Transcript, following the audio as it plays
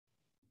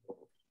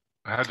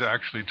I had to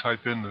actually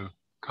type in the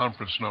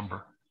conference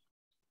number.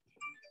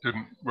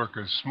 Didn't work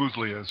as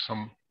smoothly as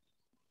some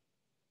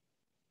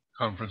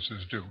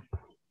conferences do.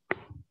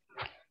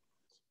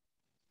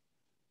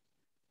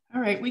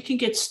 All right, we can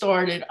get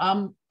started.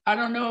 I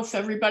don't know if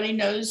everybody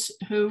knows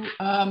who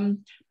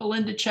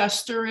Belinda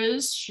Chester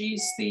is.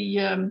 She's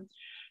the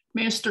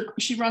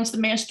she runs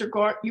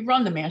the you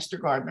run the Master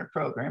Gardener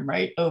program,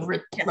 right? Over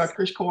at Yes.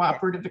 Rutgers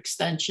Cooperative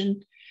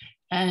Extension.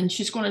 And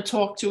she's going to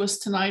talk to us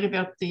tonight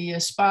about the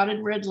spotted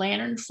red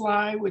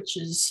lanternfly, which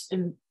is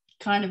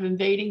kind of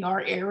invading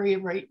our area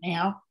right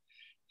now.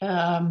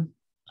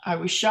 I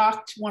was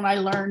shocked when I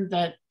learned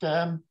that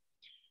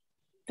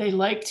they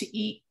like to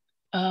eat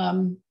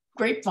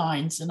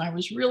grapevines, and I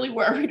was really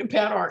worried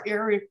about our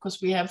area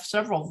because we have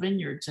several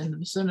vineyards in the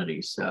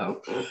vicinity.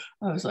 So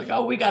I was like,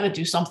 oh, we got to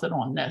do something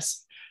on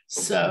this.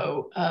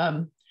 So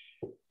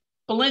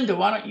Belinda,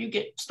 why don't you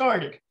get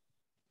started?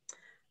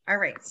 All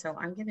right, so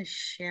I'm going to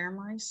share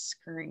my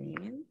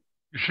screen.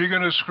 Is she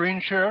going to screen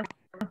share?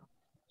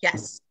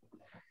 Yes.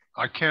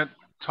 I can't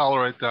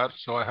tolerate that,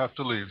 so I have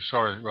to leave.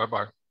 Sorry,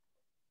 bye-bye.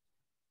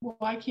 Well,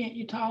 why can't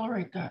you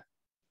tolerate that?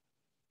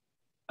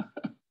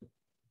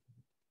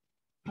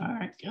 All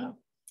right, go.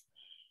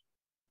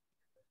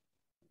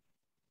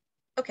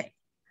 Okay.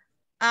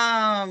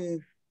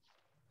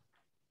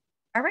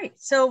 All right,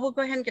 so we'll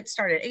go ahead and get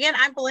started. Again,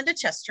 I'm Belinda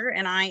Chester,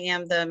 and I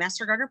am the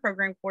Master Gardener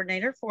Program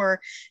Coordinator for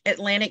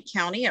Atlantic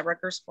County at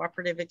Rutgers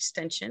Cooperative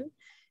Extension.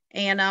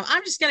 And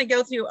I'm just going to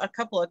go through a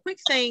couple of quick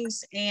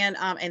things, and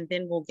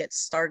then we'll get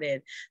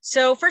started.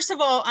 So first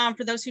of all,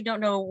 for those who don't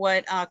know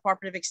what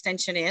Cooperative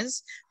Extension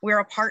is, we're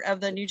a part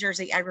of the New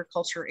Jersey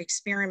Agriculture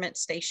Experiment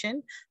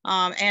Station.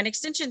 And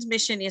Extension's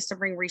mission is to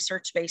bring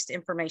research-based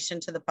information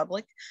to the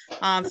public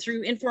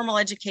through informal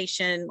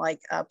education, like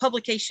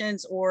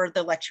publications or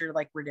the lecture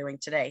like we're doing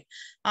today.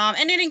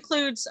 And it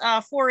includes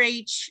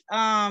 4-H,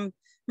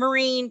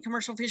 marine,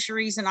 commercial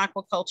fisheries and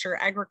aquaculture,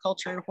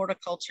 agriculture and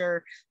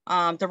horticulture,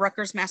 the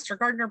Rutgers Master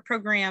Gardener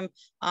Program,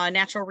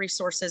 natural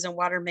resources and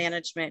water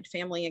management,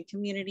 family and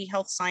community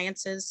health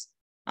sciences,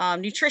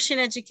 nutrition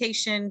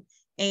education,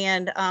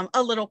 and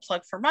a little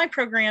plug for my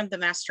program, the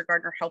Master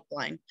Gardener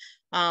Helpline.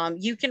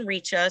 You can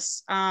reach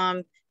us.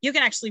 You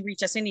can actually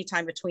reach us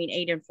anytime between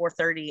 8 and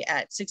 4:30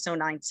 at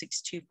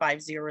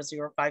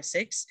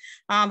 609-625-0056.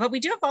 But we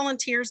do have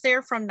volunteers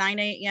there from 9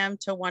 a.m.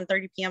 to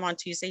 1:30 p.m. on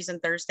Tuesdays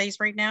and Thursdays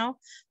right now.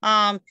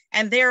 And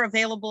they're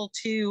available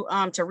to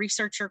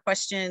research your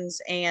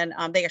questions, and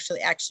they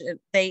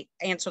they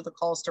answer the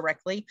calls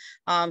directly.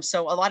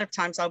 So a lot of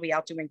times I'll be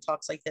out doing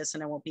talks like this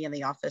and I won't be in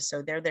the office.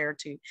 So they're there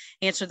to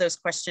answer those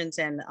questions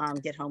and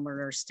get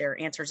homeowners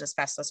their answers as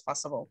fast as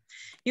possible.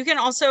 You can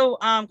also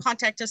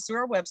contact us through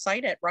our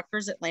website at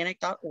rutgersatlantic.org,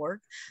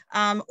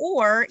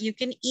 or you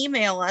can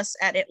email us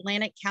at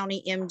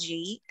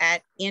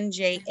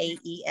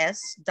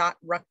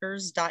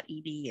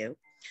atlanticcounty.mg@njaes.rutgers.edu.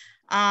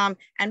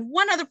 And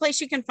one other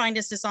place you can find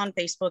us is on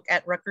Facebook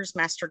at Rutgers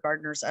Master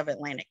Gardeners of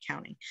Atlantic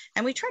County.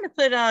 And we try to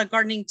put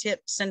gardening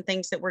tips and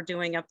things that we're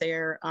doing up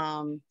there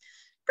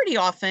pretty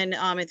often,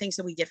 and things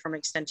that we get from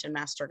Extension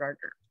Master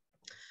Gardener.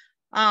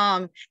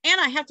 And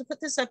I have to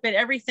put this up at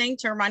everything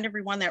to remind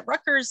everyone that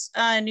Rutgers,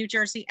 New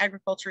Jersey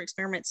Agriculture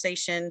Experiment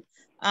Station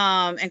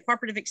and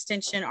Cooperative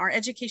Extension are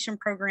education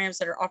programs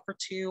that are offered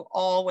to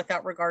all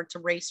without regard to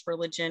race,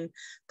 religion,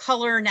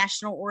 color,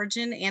 national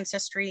origin,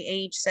 ancestry,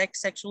 age,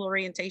 sex, sexual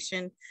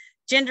orientation,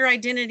 gender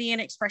identity and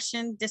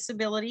expression,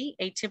 disability,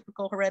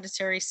 atypical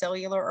hereditary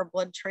cellular or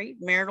blood trait,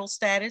 marital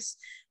status,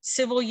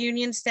 civil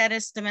union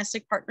status,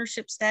 domestic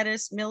partnership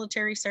status,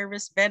 military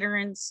service,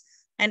 veterans,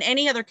 and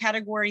any other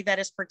category that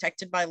is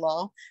protected by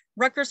law.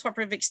 Rutgers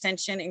Cooperative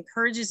Extension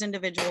encourages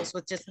individuals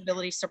with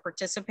disabilities to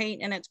participate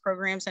in its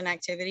programs and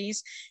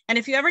activities. And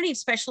if you ever need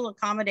special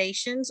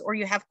accommodations or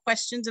you have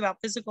questions about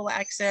physical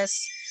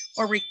access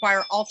or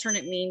require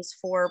alternate means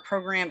for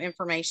program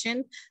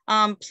information,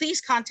 please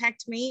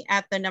contact me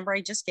at the number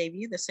I just gave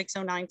you, the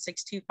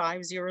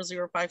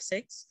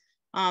 609-625-0056.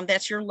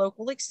 That's your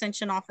local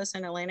extension office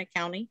in Atlantic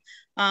County.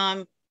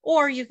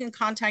 Or you can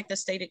contact the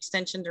State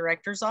Extension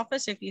Director's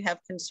Office if you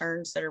have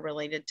concerns that are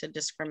related to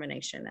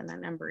discrimination, and that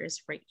number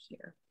is right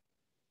here.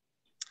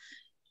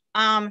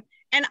 And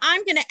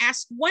I'm going to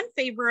ask one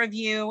favor of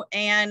you,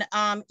 and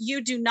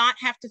you do not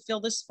have to fill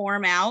this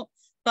form out,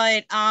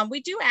 but we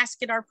do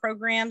ask at our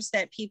programs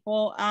that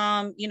people,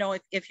 you know,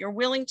 if you're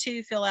willing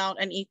to fill out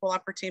an equal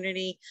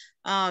opportunity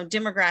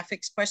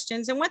demographics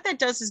questions. And what that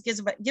does is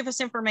give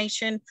us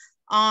information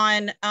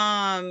on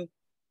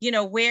you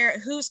know,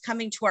 who's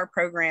coming to our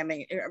program.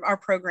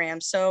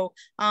 So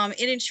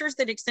it ensures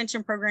that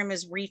Extension program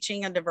is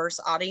reaching a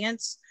diverse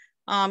audience.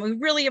 We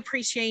really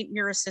appreciate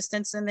your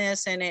assistance in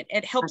this, and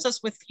it helps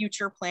us with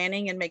future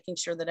planning and making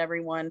sure that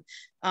everyone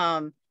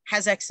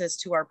has access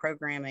to our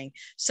programming.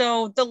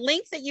 So the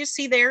link that you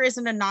see there is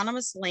an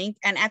anonymous link.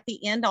 And at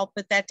the end, I'll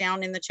put that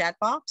down in the chat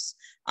box.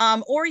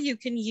 Or you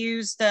can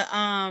use the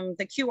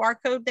QR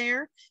code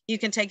there. You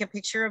can take a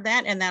picture of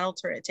that and that'll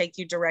take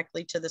you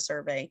directly to the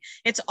survey.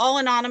 It's all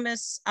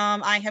anonymous.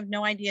 I have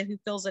no idea who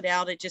fills it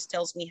out. It just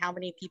tells me how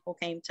many people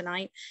came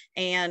tonight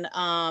and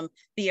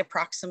the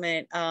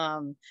approximate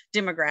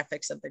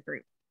demographics of the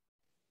group.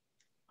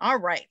 All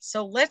right,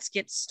 so let's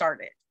get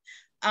started.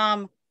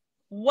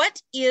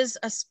 What is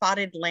a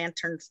spotted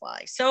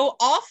lanternfly? So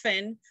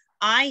often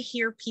I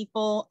hear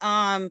people,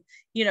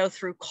 you know,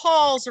 through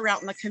calls or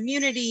out in the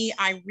community,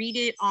 I read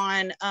it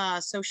on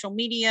social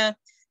media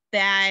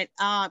that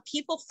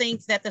people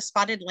think that the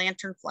spotted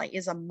lanternfly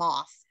is a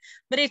moth,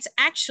 but it's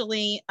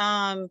actually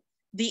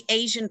the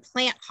Asian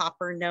plant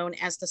hopper known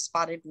as the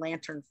spotted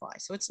lanternfly.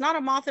 So it's not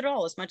a moth at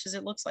all, as much as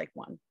it looks like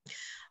one.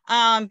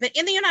 But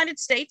in the United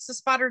States, the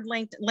spotted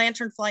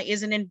lanternfly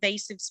is an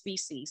invasive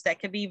species that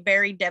can be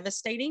very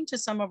devastating to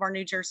some of our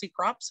New Jersey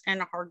crops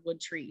and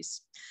hardwood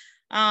trees.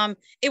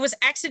 It was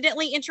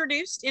accidentally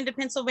introduced into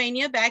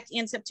Pennsylvania back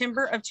in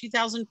September of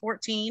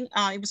 2014.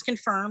 It was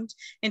confirmed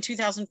in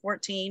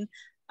 2014.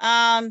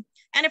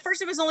 And at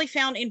first it was only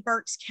found in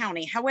Berks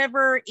County.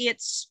 However,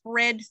 it's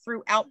spread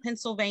throughout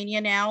Pennsylvania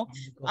now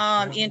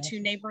into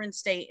neighboring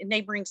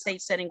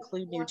states that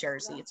include New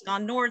Jersey. It's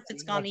gone north,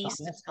 it's gone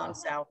east, it's gone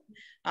south.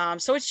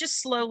 So it's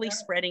just slowly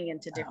spreading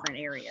into different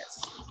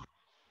areas.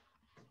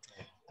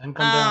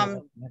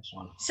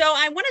 So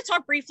I want to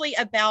talk briefly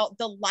about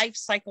the life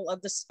cycle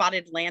of the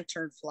spotted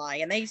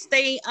lanternfly.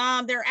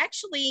 And they're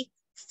actually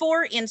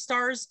 4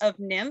 instars of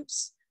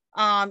nymphs.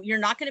 You're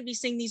not going to be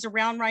seeing these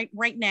around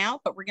right now,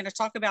 but we're going to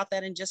talk about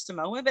that in just a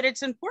moment. But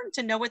it's important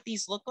to know what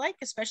these look like,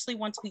 especially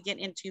once we get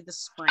into the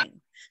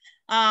spring.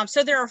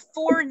 So there are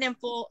 4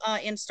 nymphal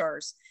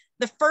instars.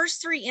 The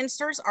first 3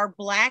 instars are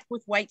black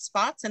with white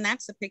spots, and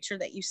that's the picture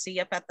that you see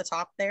up at the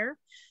top there.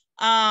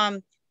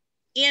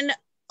 In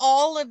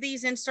all of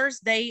these instars,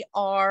 they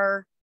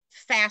are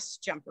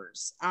fast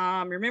jumpers.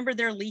 Remember,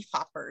 they're leaf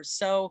hoppers.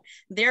 So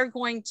they're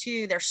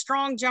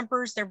strong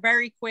jumpers. They're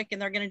very quick,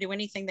 and they're going to do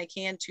anything they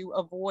can to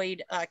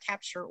avoid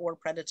capture or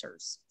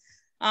predators.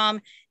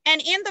 And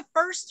in the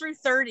first through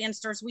third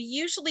instars, we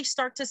usually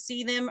start to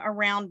see them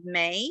around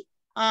May.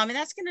 And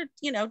that's going to,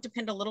 you know,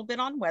 depend a little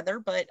bit on weather,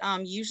 but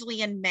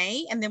usually in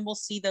May, and then we'll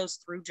see those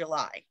through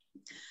July.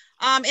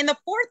 In the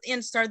 4th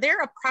instar,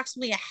 they're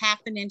approximately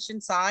 1/2 inch in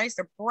size.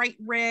 They're bright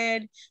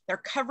red. They're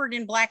covered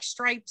in black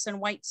stripes and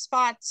white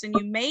spots. And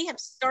you may have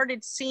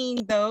started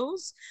seeing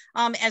those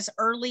as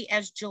early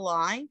as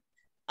July.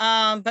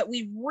 But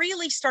we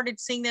really started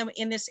seeing them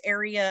in this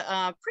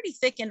area pretty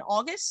thick in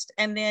August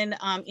and then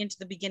into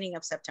the beginning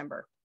of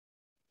September.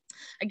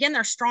 Again,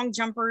 they're strong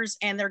jumpers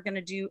and they're going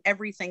to do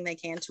everything they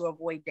can to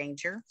avoid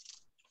danger.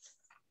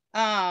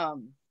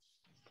 Now,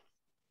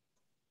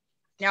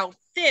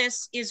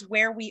 this is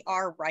where we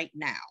are right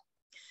now.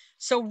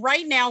 So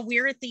right now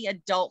we're at the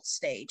adult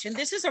stage, and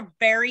this is a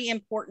very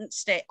important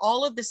stage.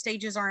 All of the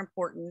stages are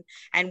important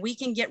and we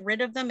can get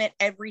rid of them at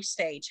every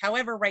stage.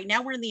 However, right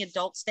now we're in the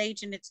adult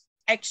stage and it's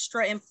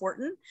extra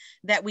important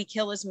that we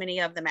kill as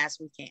many of them as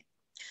we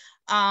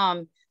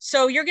can.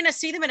 So you're going to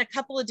see them in a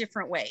couple of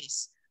different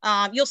ways.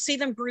 You'll see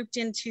them grouped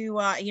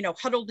into, you know,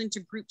 huddled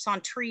into groups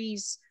on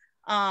trees.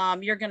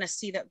 You're going to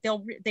see that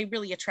they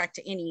really attract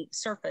to any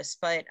surface,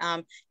 but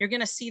you're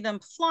going to see them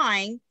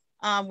flying,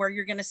 where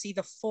you're going to see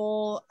the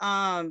full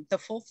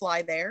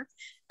fly there.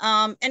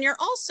 And you're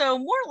also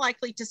more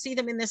likely to see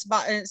them in this,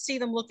 see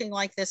them looking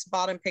like this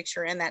bottom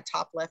picture and that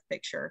top left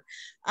picture.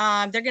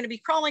 They're going to be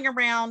crawling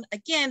around.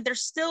 Again, they're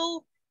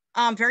still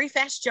very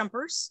fast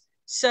jumpers,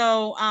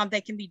 so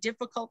they can be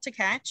difficult to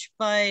catch,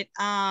 but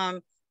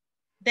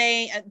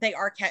they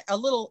are a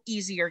little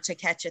easier to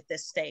catch at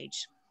this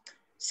stage.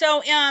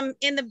 So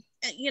in the,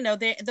 you know,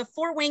 the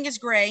forewing is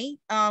gray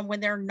when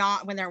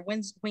their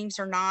wings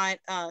are not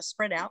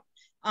spread out,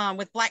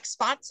 with black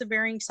spots of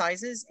varying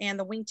sizes, and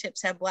the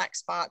wingtips have black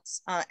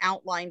spots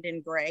outlined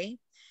in gray.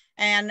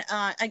 And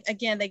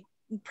again,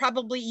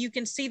 you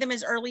can see them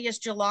as early as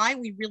July.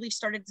 We really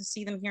started to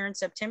see them here in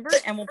September,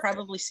 and we'll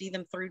probably see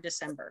them through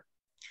December.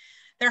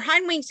 Their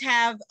hind wings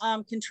have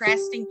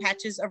contrasting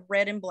patches of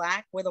red and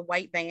black with a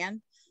white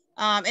band.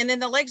 And then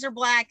the legs are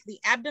black. The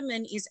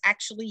abdomen is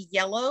actually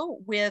yellow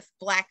with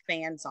black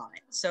bands on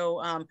it.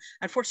 So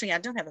unfortunately, I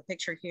don't have a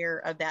picture here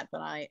of that,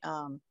 but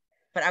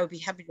I would be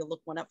happy to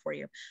look one up for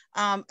you.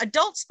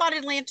 Adult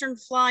spotted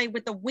lanternfly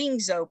with the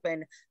wings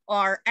open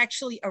are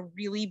actually a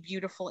really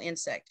beautiful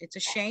insect. It's a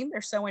shame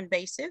they're so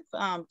invasive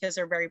because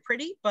they're very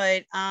pretty,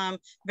 but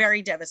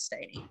very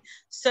devastating.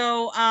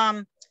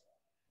 So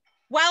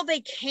while they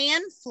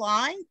can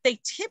fly, they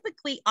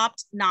typically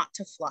opt not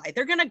to fly.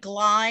 They're going to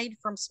glide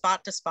from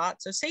spot to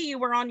spot. So say you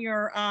were on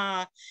your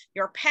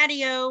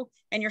patio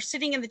and you're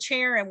sitting in the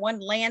chair and one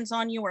lands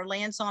on you or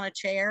lands on a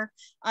chair.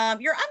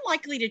 You're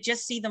unlikely to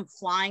just see them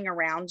flying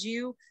around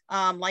you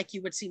like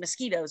you would see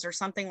mosquitoes or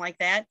something like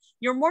that.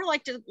 You're more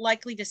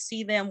likely to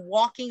see them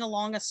walking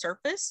along a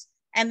surface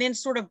and then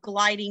sort of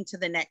gliding to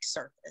the next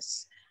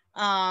surface.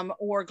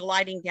 or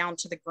gliding down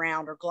to the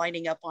ground or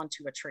gliding up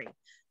onto a tree.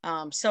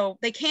 So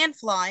they can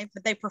fly,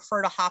 but they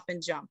prefer to hop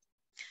and jump.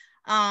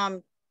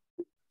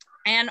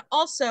 And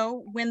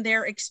also when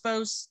they're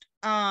exposed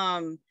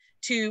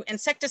to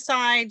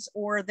insecticides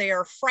or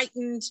they're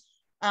frightened,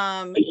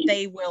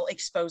 they will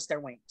expose their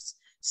wings.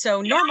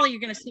 So normally you're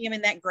going to see them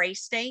in that gray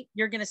state.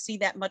 You're going to see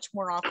that much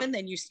more often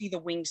than you see the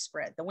wing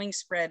spread. The wing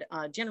spread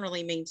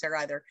generally means they're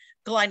either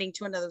gliding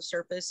to another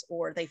surface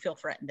or they feel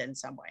threatened in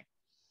some way.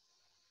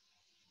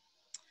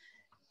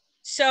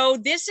 So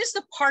this is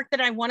the part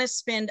that I want to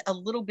spend a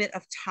little bit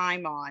of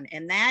time on,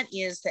 and that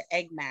is the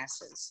egg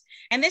masses.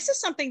 And this is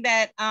something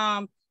that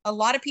a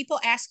lot of people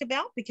ask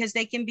about because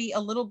they can be a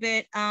little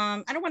bit,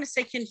 I don't want to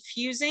say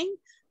confusing,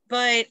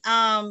 but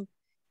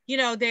you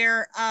know,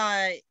 they're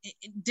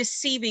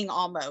deceiving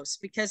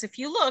almost, because if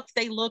you look,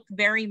 they look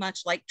very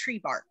much like tree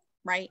bark,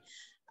 right?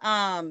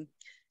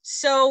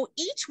 So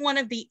each one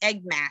of the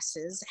egg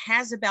masses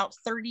has about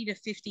 30 to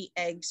 50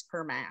 eggs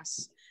per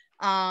mass.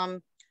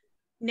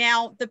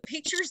 Now, the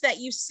pictures that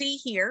you see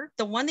here,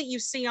 the one that you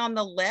see on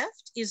the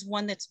left is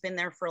one that's been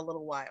there for a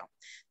little while.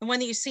 The one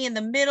that you see in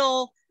the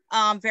middle,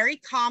 very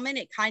common.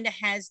 It kind of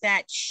has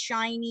that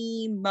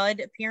shiny mud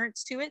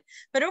appearance to it.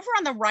 But over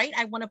on the right,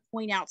 I want to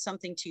point out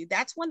something too.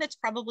 That's one that's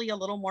probably a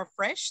little more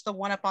fresh, the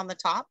one up on the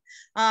top.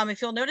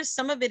 If you'll notice,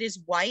 some of it is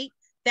white.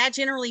 That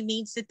generally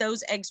means that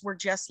those eggs were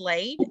just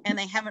laid and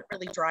they haven't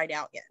really dried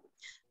out yet.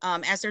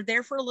 As they're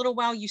there for a little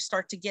while, you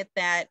start to get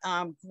that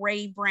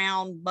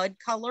gray-brown mud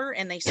color,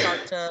 and they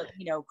start to,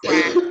 you know,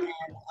 crack, and,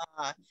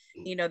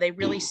 you know, they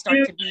really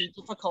start to be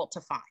difficult to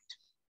find.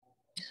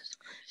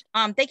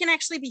 They can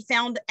actually be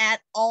found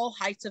at all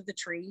heights of the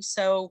tree.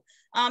 So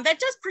that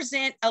does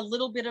present a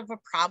little bit of a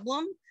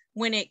problem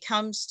when it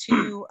comes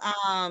to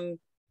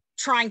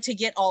trying to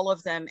get all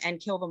of them and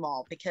kill them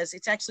all, because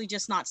it's actually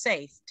just not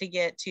safe to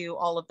get to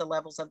all of the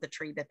levels of the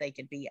tree that they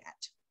could be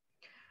at.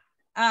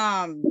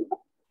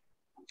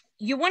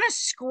 You want to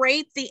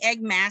scrape the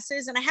egg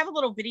masses, and I have a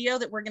little video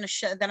that we're going to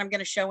show, that I'm going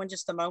to show in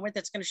just a moment,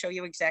 that's going to show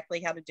you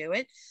exactly how to do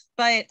it.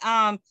 But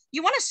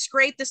you want to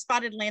scrape the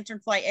spotted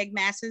lanternfly egg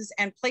masses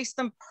and place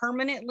them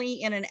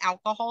permanently in an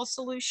alcohol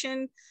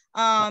solution.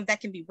 That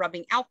can be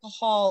rubbing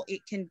alcohol,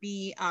 it can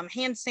be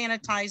hand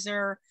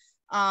sanitizer,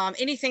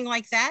 anything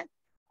like that.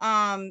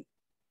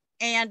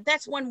 And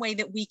that's one way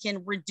that we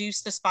can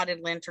reduce the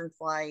spotted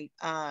lanternfly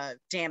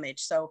damage.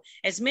 So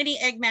as many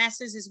egg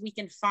masses as we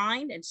can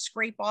find and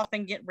scrape off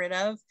and get rid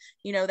of,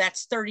 you know,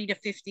 that's 30 to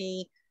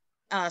 50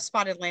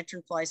 spotted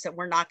lanternflies that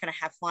we're not going to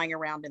have flying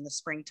around in the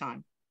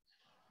springtime.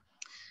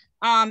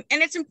 And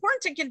it's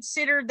important to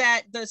consider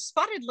that the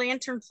spotted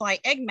lanternfly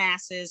egg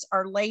masses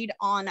are laid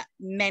on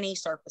many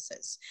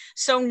surfaces.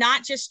 So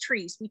not just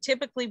trees. We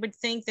typically would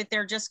think that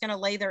they're just going to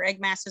lay their egg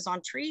masses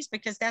on trees,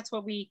 because that's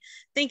what we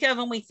think of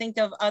when we think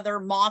of other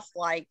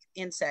moth-like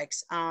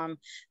insects,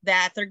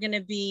 that they're going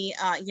to be,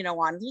 you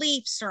know, on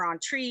leaves or on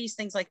trees,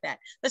 things like that.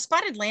 The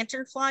spotted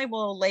lanternfly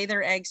will lay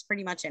their eggs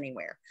pretty much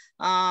anywhere.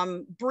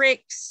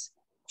 Bricks,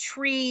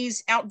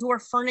 trees, outdoor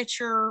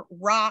furniture,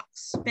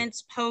 rocks,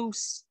 fence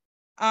posts,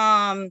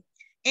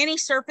 any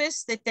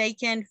surface that they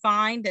can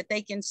find that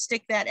they can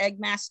stick that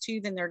egg mass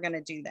to, then they're going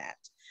to do that.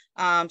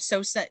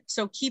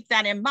 So keep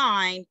that in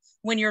mind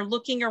when you're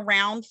looking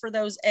around for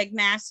those egg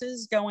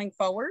masses going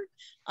forward,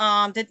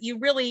 that you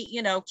really,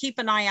 you know, keep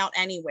an eye out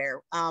anywhere.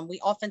 We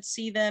often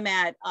see them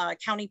at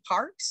county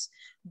parks.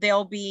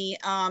 They'll be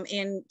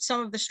in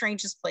some of the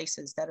strangest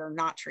places that are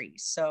not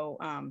trees. So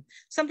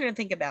something to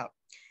think about.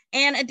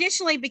 And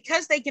additionally,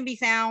 because they can be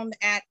found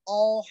at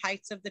all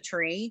heights of the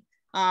tree,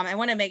 I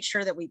want to make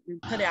sure that we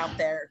put out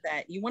there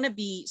that you want to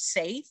be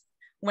safe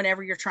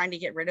whenever you're trying to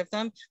get rid of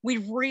them. We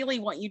really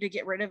want you to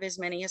get rid of as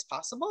many as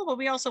possible, but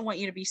we also want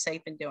you to be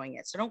safe in doing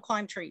it. So don't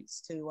climb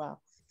trees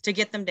to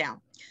get them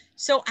down.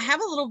 So I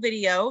have a little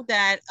video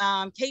that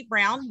Kate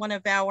Brown, one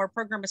of our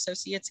program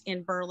associates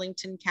in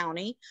Burlington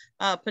County,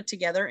 put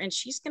together, and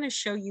she's going to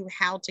show you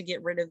how to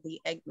get rid of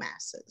the egg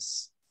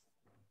masses.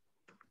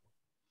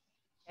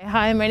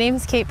 Hi, my name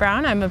is Kate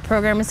Brown. I'm a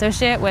program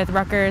associate with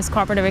Rutgers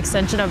Cooperative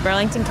Extension of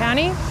Burlington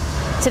County.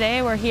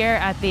 Today we're here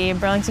at the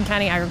Burlington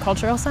County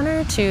Agricultural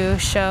Center to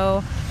show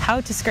how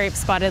to scrape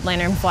spotted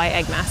lanternfly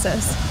egg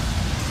masses.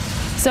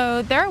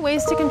 So there are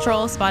ways to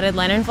control spotted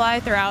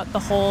lanternfly throughout the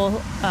whole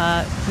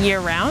year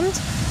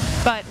round,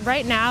 but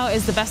right now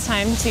is the best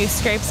time to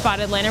scrape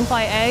spotted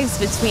lanternfly eggs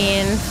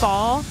between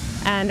fall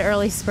and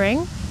early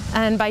spring.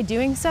 And by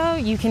doing so,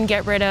 you can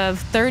get rid of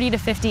 30 to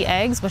 50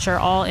 eggs, which are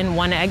all in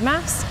one egg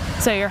mass.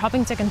 So you're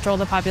helping to control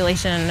the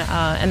population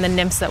and the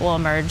nymphs that will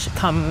emerge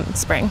come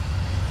spring.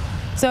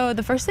 So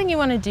the first thing you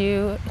want to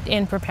do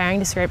in preparing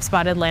to scrape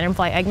spotted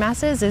lanternfly egg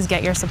masses is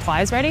get your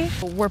supplies ready.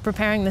 We're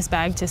preparing this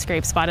bag to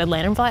scrape spotted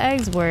lanternfly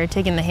eggs. We're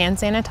taking the hand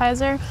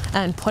sanitizer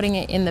and putting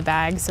it in the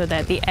bag so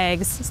that the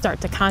eggs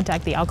start to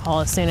contact the alcohol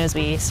as soon as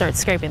we start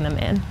scraping them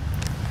in.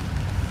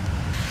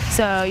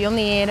 So you'll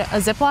need a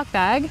Ziploc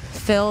bag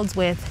filled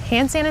with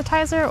hand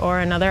sanitizer or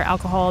another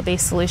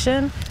alcohol-based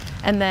solution,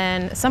 and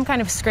then some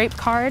kind of scrape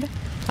card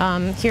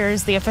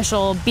Here's the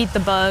official Beat the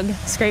Bug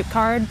scrape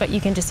card, but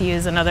you can just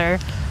use another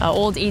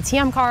old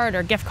ATM card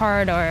or gift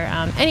card or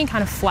any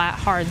kind of flat,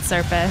 hard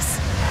surface.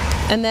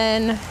 And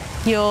then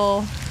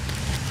you'll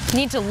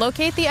need to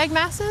locate the egg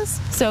masses.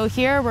 So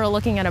here we're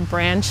looking at a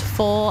branch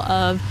full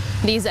of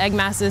these egg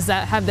masses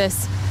that have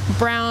this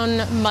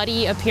brown,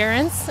 muddy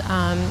appearance.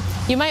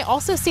 You might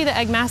also see the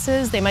egg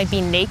masses, they might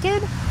be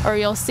naked, or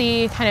you'll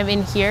see kind of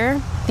in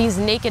here, these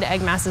naked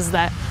egg masses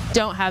that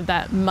don't have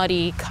that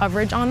muddy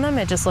coverage on them.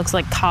 It just looks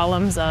like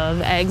columns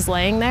of eggs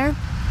laying there.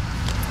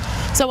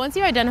 So once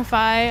you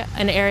identify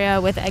an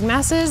area with egg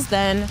masses,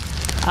 then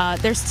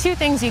there's two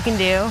things you can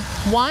do.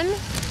 One,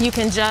 you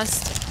can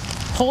just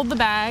hold the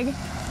bag,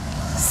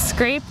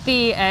 scrape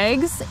the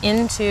eggs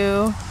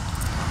into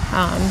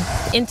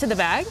the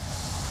bag,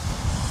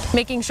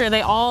 making sure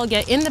they all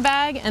get in the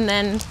bag, and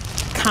then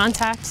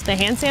contact the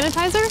hand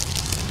sanitizer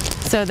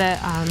so that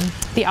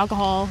the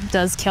alcohol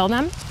does kill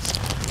them.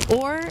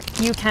 Or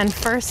you can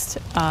first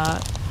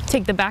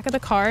take the back of the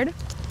card,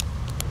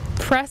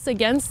 press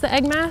against the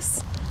egg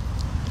mass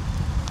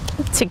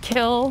to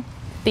kill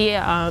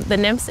the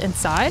nymphs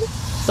inside,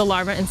 the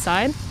larvae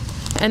inside,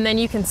 and then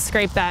you can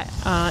scrape that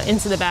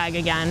into the bag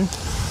again.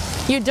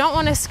 You don't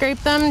want to scrape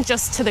them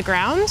just to the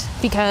ground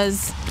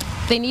because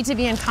they need to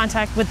be in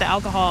contact with the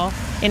alcohol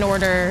in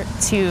order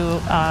to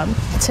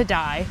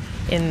die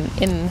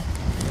in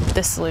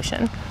this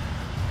solution.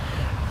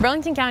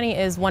 Burlington County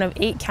is one of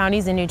 8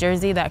 counties in New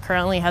Jersey that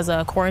currently has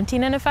a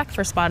quarantine in effect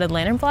for spotted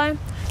lanternfly.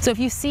 So if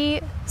you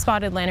see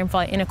spotted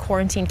lanternfly in a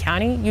quarantine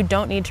county, you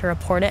don't need to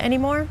report it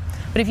anymore.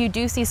 But if you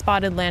do see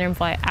spotted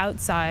lanternfly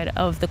outside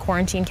of the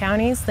quarantine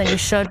counties, then you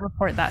should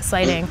report that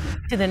sighting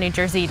to the New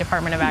Jersey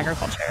Department of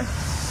Agriculture.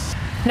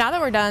 Now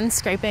that we're done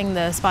scraping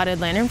the spotted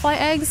lanternfly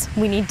eggs,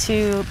 we need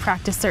to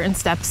practice certain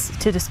steps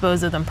to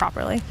dispose of them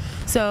properly.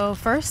 So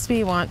first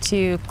we want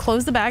to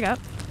close the bag up.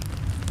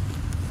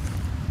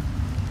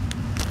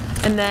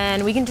 And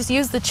then we can just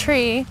use the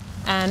tree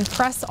and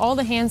press all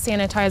the hand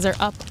sanitizer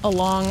up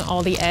along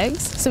all the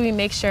eggs so we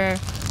make sure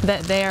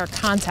that they are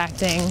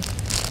contacting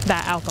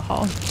that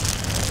alcohol.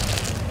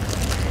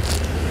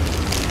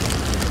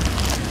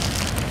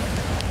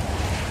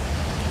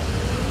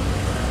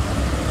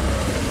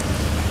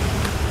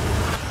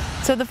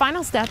 So the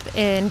final step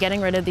in getting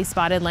rid of these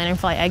spotted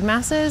lanternfly egg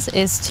masses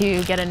is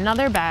to get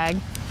another bag,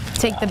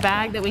 take the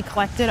bag that we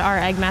collected our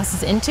egg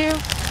masses into,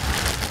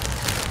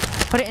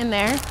 put it in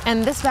there,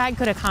 and this bag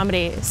could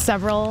accommodate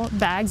several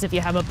bags if you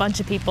have a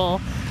bunch of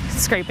people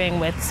scraping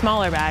with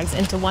smaller bags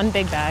into one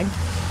big bag.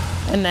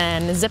 And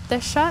then zip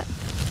this shut,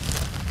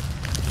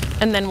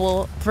 and then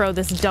we'll throw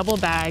this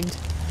double-bagged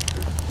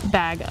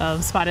bag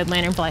of spotted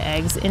lanternfly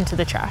eggs into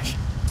the trash.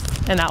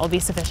 And that will be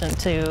sufficient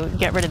to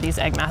get rid of these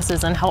egg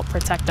masses and help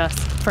protect us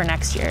for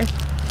next year.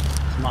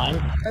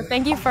 Mine. So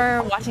thank you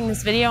for watching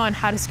this video on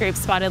how to scrape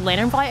spotted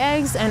lanternfly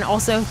eggs, and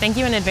also thank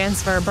you in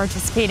advance for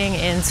participating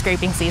in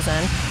scraping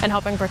season and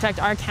helping protect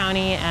our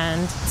county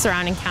and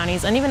surrounding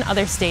counties and even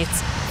other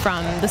states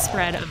from the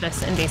spread of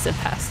this invasive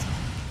pest.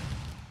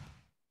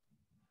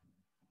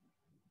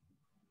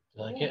 Do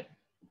you like it?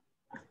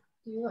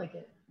 Do you like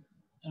it?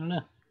 I don't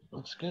know.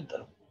 Looks good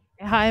though.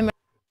 Hi.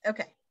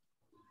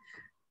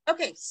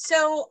 Okay,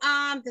 so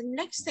the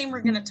next thing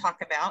we're going to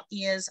talk about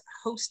is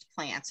host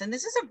plants. And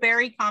this is a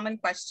very common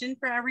question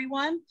for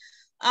everyone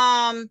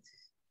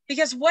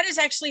because what is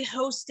actually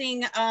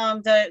hosting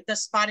the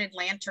spotted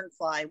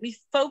lanternfly? We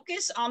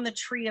focus on the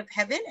tree of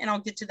heaven, and I'll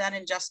get to that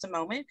in just a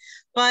moment.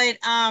 But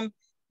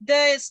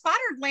the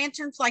spotted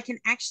lanternfly can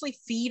actually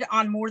feed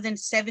on more than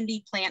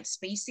 70 plant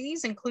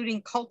species,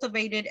 including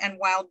cultivated and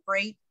wild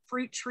grape,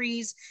 fruit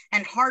trees,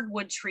 and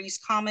hardwood trees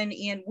common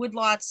in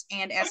woodlots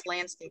and as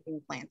landscaping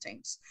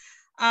plantings.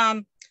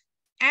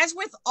 As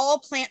with all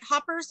plant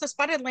hoppers, the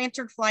spotted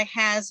lanternfly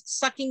has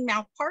sucking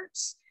mouth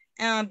parts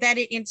that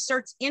it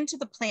inserts into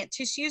the plant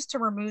tissues to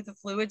remove the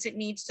fluids it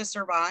needs to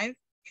survive.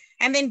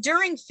 And then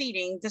during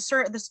feeding, the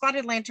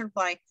spotted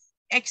lanternfly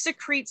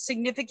excretes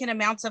significant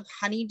amounts of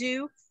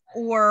honeydew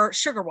or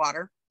sugar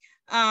water.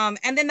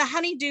 And then the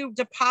honeydew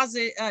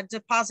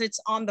deposits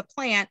on the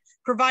plant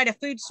provide a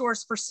food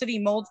source for sooty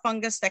mold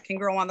fungus that can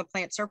grow on the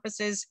plant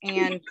surfaces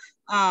and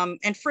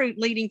fruit,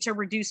 leading to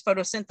reduced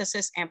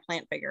photosynthesis and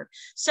plant vigor.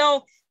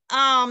 So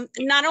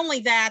not only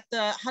that,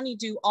 the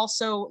honeydew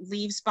also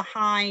leaves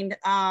behind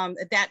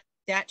that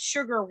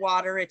sugar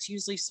water. It's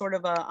usually sort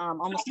of a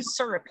almost a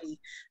syrupy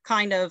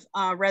kind of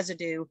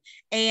residue,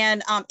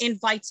 and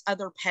invites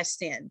other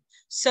pests in.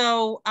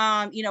 So,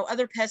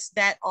 other pests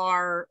that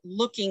are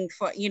looking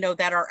for,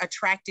 that are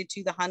attracted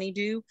to the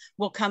honeydew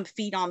will come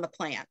feed on the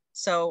plant.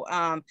 So,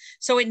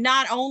 so it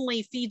not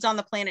only feeds on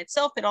the plant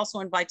itself, it also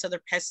invites other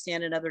pests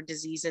in and other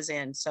diseases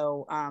in.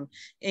 So,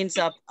 ends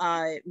up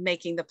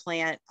making the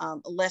plant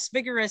less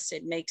vigorous.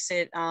 It makes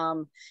it,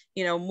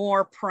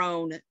 more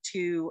prone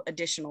to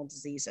additional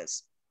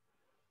diseases.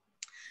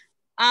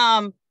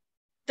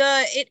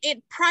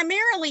 It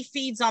primarily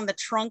feeds on the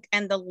trunk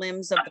and the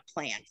limbs of the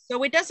plant.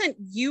 So it doesn't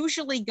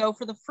usually go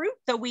for the fruit,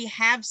 though we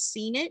have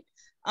seen it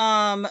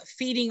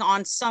feeding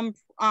on some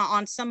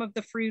on some of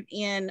the fruit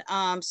in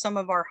some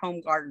of our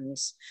home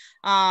gardens.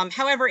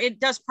 However, it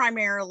does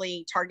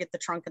primarily target the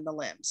trunk and the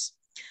limbs.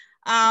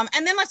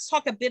 And then let's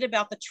talk a bit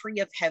about the tree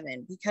of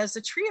heaven, because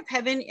the tree of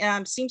heaven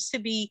seems to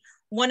be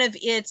one of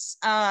its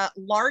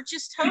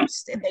largest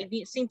hosts.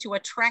 They seem to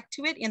attract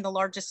to it in the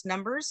largest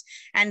numbers.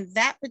 And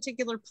that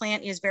particular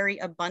plant is very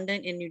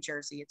abundant in New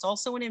Jersey. It's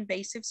also an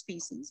invasive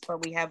species,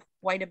 but we have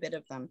quite a bit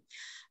of them.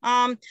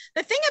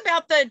 The thing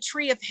about the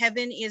tree of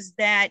heaven is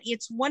that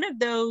it's one of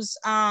those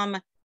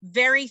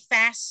very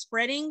fast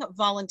spreading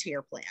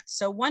volunteer plants.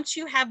 So once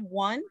you have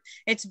one,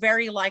 it's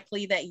very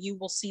likely that you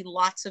will see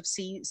lots of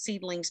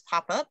seedlings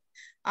pop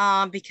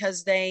up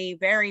because they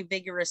very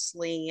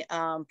vigorously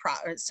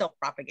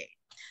self-propagate.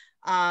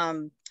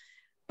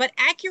 But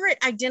accurate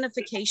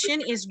identification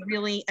is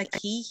really a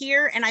key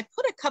here. And I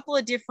put a couple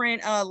of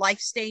different life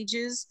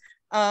stages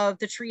of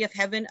the tree of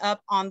heaven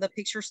up on the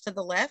pictures to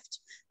the left.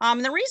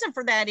 And the reason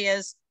for that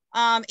is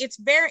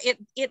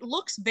it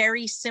looks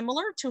very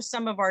similar to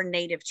some of our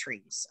native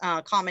trees,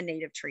 common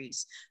native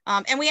trees.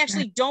 And we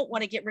actually don't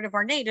want to get rid of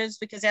our natives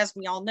because, as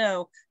we all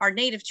know, our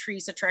native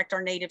trees attract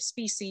our native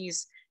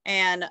species,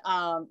 and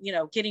you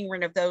know, getting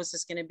rid of those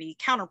is going to be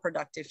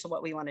counterproductive to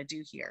what we want to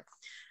do here.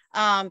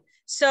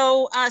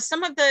 So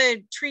some of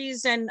the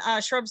trees and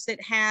shrubs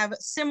that have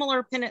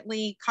similar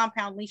pinnately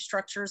compound leaf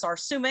structures are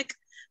sumac.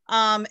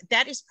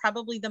 That is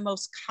probably the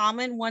most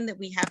common one that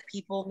we have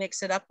people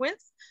mix it up with.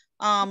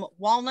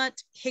 Walnut,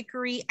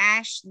 hickory,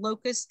 ash,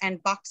 locust,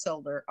 and box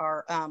elder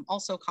are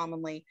also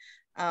commonly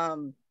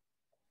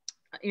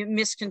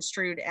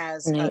misconstrued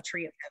as a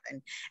tree of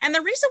heaven. And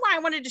the reason why I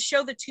wanted to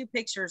show the two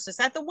pictures is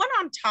that the one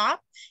on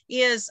top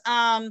is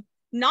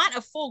not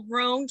a full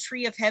grown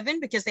tree of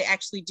heaven, because they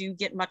actually do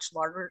get much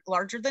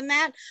larger than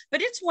that,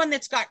 but it's one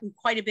that's gotten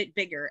quite a bit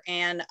bigger,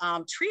 and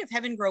tree of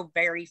heaven grow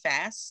very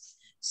fast.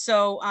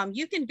 So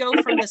you can go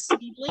from the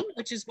seedling,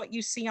 which is what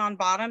you see on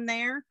bottom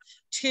there,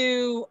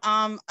 to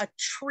a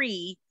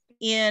tree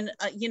in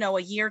you know,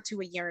 a year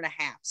to a year and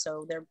a half.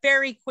 So they're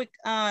very quick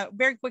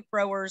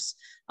growers.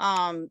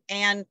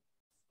 And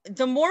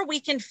the more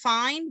we can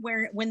find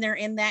when they're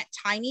in that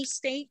tiny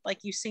state, like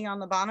you see on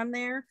the bottom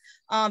there,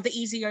 the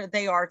easier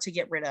they are to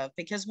get rid of,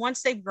 because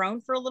once they've grown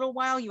for a little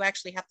while, you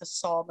actually have to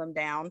saw them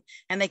down,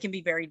 and they can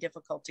be very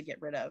difficult to get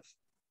rid of.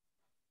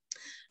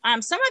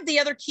 Some of the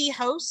other key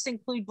hosts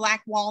include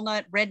black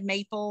walnut, red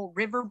maple,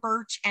 river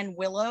birch, and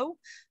willow.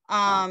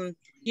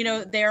 You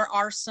know, there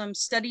are some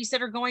studies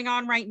that are going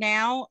on right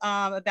now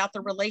about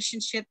the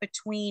relationship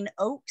between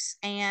oaks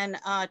and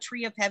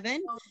tree of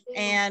heaven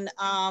and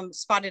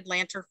spotted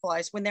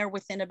lanternflies when they're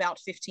within about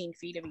 15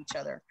 feet of each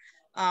other.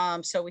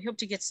 So we hope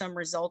to get some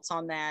results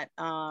on that,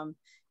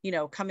 you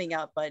know, coming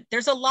up. But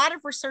there's a lot of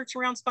research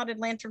around spotted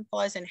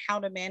lanternflies and how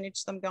to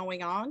manage them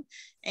going on.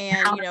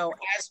 And, you know,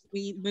 as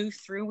we move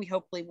through, we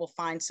hopefully will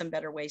find some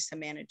better ways to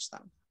manage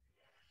them.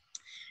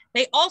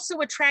 They also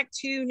attract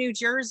to New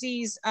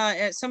Jersey's,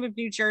 some of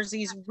New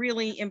Jersey's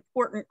really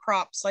important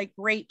crops like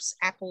grapes,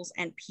 apples,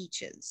 and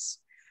peaches.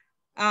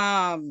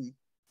 All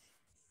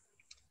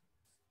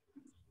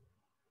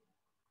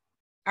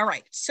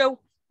right, so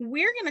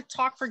we're going to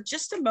talk for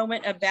just a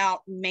moment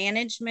about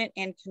management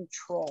and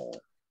control.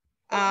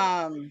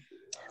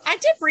 I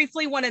did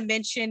briefly want to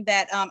mention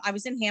that I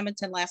was in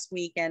Hamilton last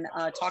week and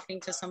talking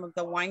to some of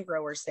the wine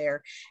growers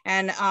there,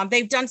 and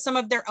they've done some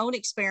of their own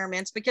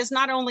experiments, because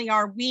not only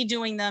are we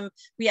doing them,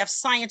 we have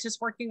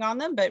scientists working on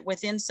them, but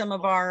within some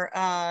of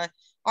our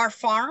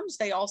farms,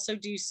 they also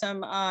do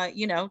some,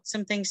 you know,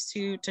 some things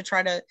to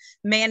try to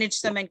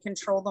manage them and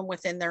control them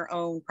within their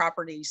own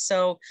properties.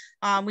 So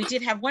we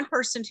did have one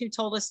person who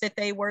told us that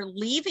they were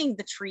leaving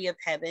the tree of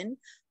heaven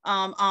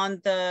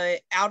on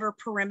the outer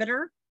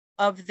perimeter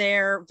of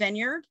their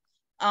vineyard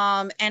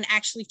and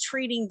actually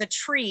treating the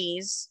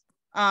trees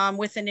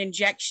with an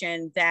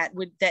injection that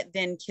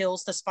then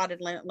kills the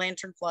spotted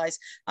lanternflies,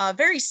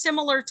 very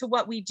similar to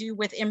what we do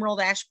with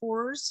emerald ash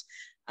borers.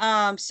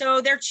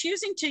 So they're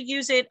choosing to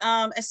use it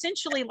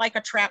essentially like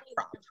a trap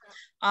crop.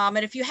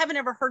 And if you haven't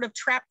ever heard of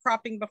trap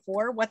cropping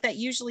before, what that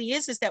usually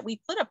is that we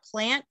put a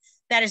plant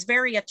that is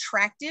very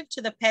attractive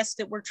to the pests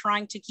that we're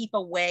trying to keep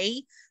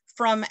away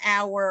from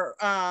our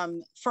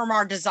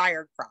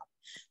desired crop.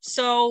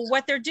 So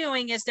what they're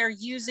doing is they're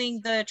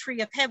using the tree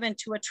of heaven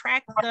to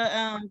attract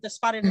the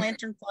spotted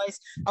lanternflies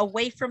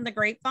away from the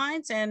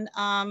grapevines, and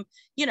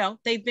you know,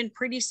 they've been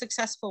pretty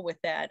successful with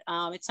that.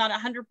 It's not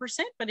 100%,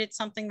 but it's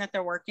something that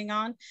they're working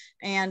on,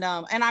 and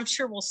I'm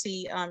sure we'll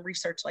see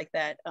research like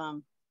that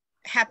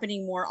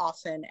happening more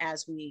often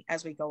as we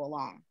go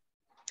along.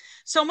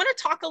 So I'm going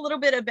to talk a little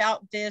bit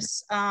about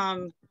this.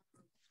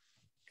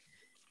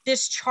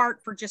 This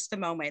chart for just a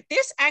moment.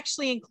 This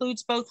actually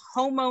includes both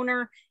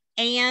homeowner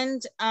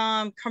and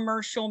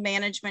commercial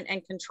management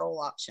and control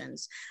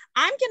options.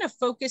 I'm going to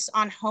focus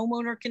on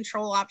homeowner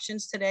control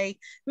options today,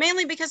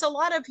 mainly because a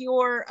lot of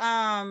your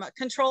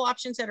control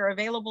options that are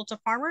available to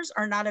farmers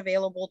are not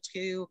available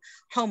to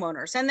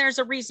homeowners. And there's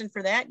a reason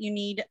for that. You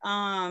need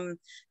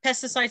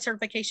pesticide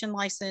certification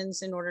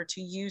license in order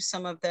to use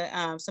some of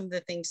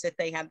the things that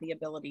they have the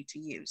ability to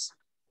use.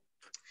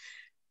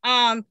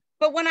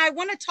 But when I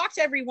want to talk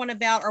to everyone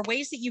about are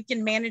ways that you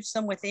can manage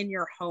them within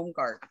your home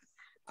garden.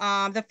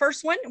 The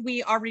first one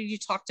we already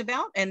talked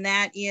about, and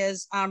that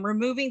is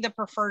removing the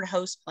preferred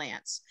host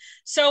plants.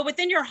 So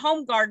within your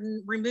home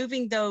garden,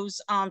 removing those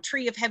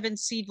tree of heaven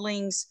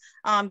seedlings,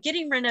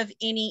 getting rid of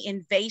any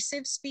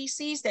invasive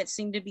species that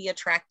seem to be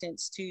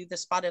attractants to the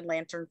spotted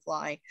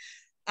lanternfly.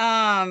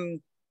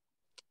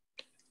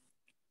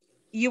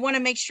 You want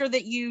to make sure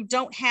that you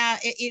don't have,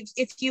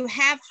 if you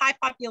have high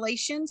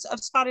populations of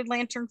spotted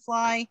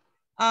lanternfly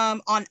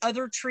on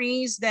other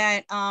trees,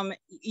 that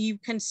you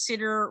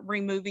consider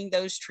removing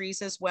those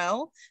trees as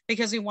well,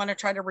 because we want to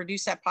try to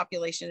reduce that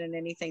population and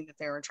anything that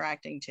they're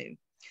attracting to.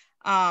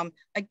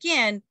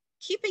 Again,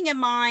 keeping in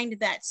mind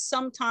that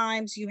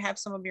sometimes you have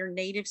some of your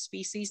native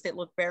species that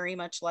look very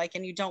much like,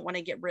 and you don't want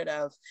to get rid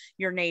of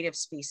your native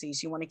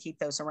species. You want to keep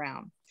those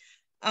around.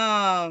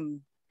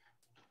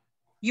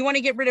 You want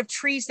to get rid of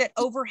trees that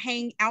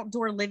overhang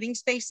outdoor living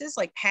spaces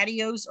like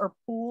patios or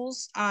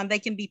pools. They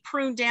can be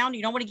pruned down.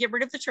 You don't want to get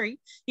rid of the tree.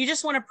 You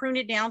just want to prune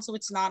it down so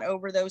it's not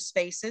over those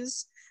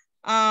spaces,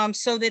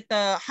 so that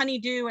the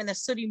honeydew and the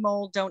sooty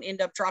mold don't end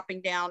up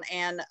dropping down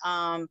and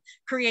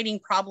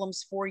creating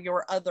problems for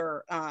your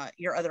other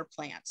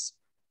plants.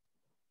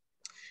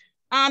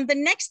 The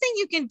next thing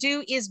you can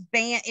do is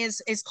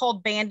is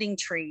called banding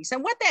trees.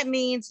 And what that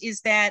means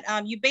is that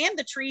you band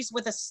the trees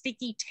with a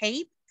sticky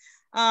tape.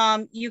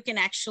 You can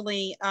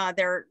actually,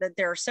 there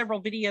are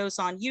several videos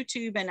on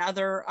YouTube and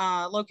other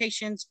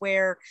locations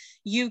where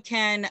you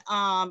can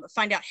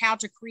find out how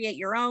to create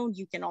your own.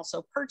 You can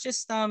also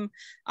purchase them.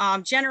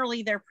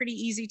 Generally, they're pretty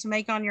easy to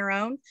make on your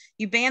own.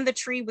 You band the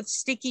tree with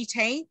sticky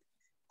tape,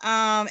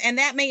 and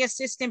that may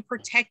assist in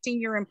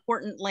protecting your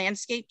important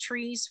landscape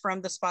trees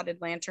from the spotted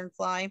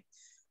lanternfly.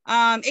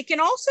 It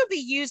can also be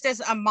used as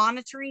a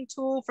monitoring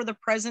tool for the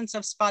presence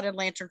of spotted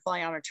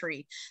lanternfly on a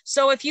tree.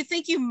 So if you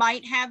think you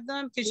might have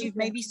them because you've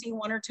maybe seen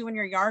one or two in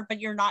your yard, but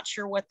you're not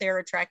sure what they're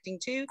attracting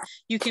to,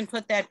 you can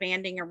put that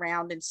banding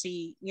around and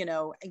see, you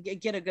know,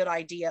 get a good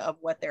idea of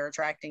what they're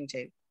attracting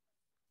to.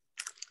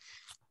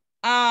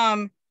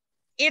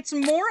 It's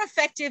more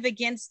effective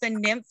against the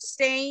nymph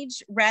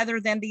stage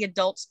rather than the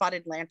adult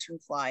spotted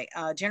lanternfly.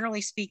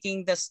 Generally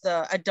speaking,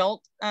 the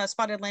adult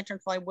spotted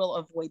lanternfly will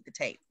avoid the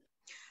tape.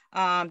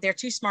 They're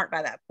too smart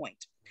by that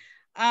point.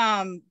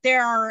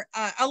 There are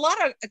a lot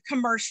of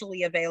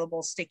commercially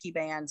available sticky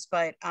bands,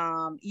 but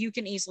you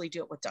can easily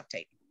do it with duct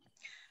tape.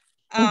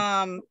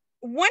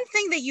 One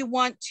thing that you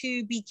want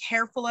to be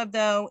careful of,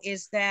 though,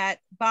 is that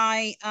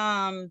by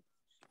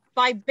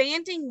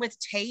banding with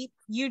tape,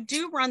 you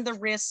do run the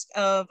risk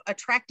of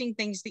attracting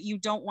things that you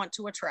don't want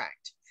to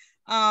attract,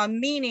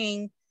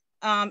 meaning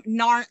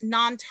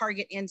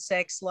non-target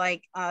insects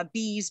like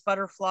bees,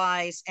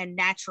 butterflies, and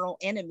natural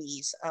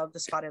enemies of the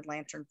spotted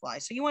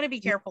lanternfly. So you want to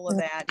be careful of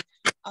that.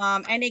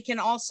 And it can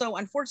also,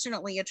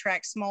 unfortunately,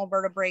 attract small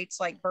vertebrates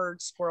like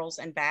birds, squirrels,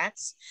 and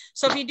bats.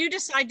 So if you do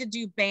decide to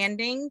do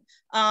banding,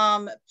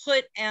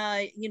 put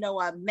you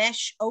know, a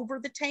mesh over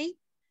the tape,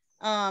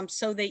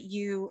 so that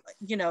you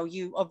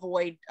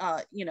avoid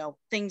you know,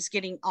 things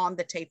getting on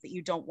the tape that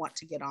you don't want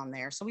to get on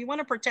there. So we want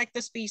to protect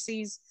the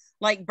species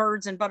like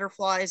birds and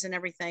butterflies and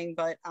everything,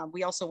 but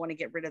we also want to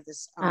get rid of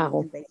this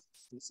invasive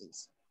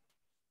species.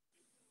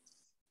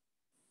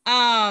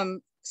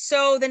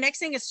 So the next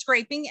thing is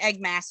scraping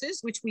egg masses,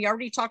 which we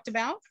already talked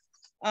about.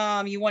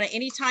 You want to,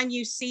 anytime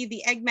you see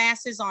the egg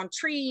masses on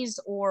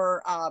trees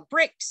or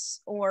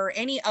bricks or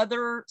any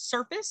other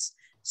surface,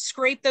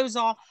 scrape those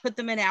off, put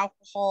them in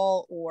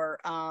alcohol or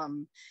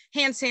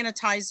hand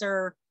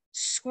sanitizer,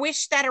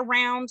 squish that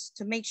around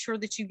to make sure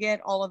that you get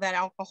all of that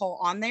alcohol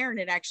on there, and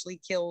it actually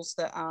kills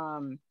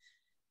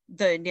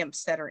the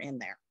nymphs that are in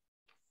there.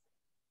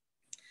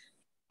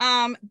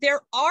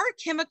 There are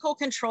chemical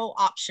control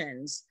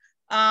options.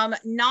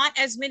 Not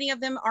as many of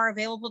them are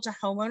available to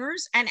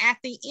homeowners. And at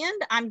the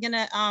end, I'm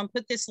gonna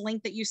put this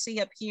link that you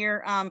see up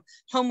here,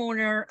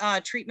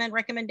 homeowner treatment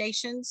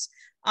recommendations.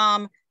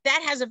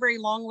 That has a very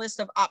long list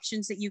of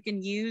options that you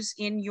can use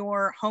in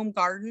your home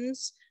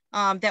gardens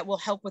that will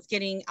help with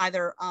getting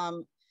either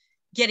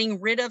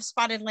getting rid of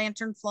spotted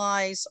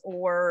lanternflies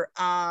or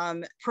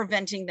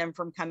preventing them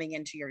from coming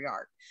into your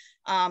yard.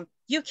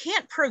 You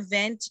can't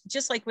prevent,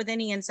 just like with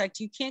any insect,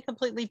 you can't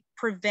completely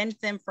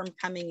prevent them from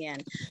coming in.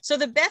 So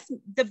the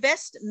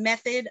best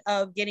method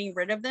of getting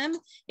rid of them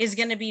is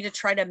going to be to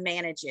try to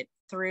manage it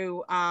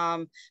through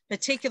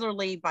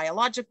particularly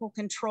biological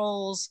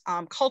controls,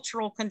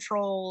 cultural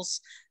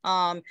controls,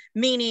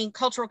 meaning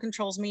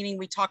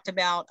we talked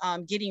about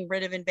getting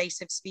rid of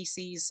invasive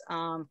species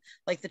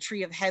like the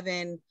tree of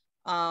heaven,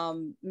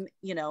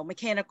 you know,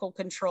 mechanical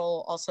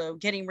control, also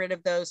getting rid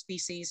of those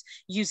species,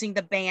 using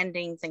the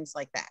banding, things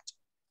like that.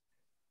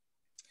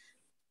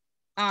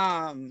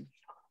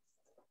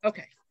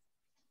 Okay,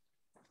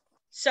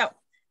 so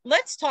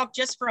let's talk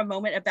just for a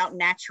moment about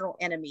natural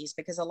enemies,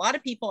 because a lot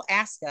of people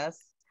ask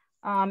us,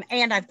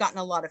 and I've gotten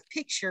a lot of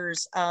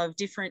pictures of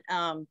different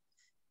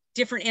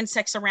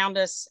insects around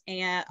us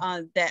and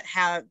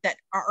that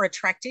are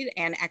attracted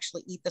and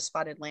actually eat the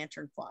spotted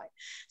lanternfly.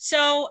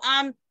 So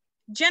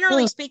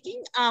Generally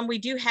speaking, we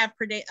do have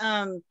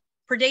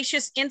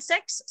predaceous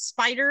insects,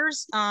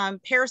 spiders,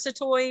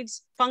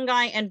 parasitoids,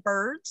 fungi, and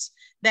birds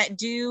that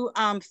do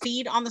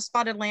feed on the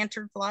spotted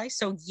lanternfly.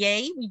 So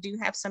yay, we do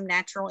have some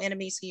natural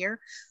enemies here.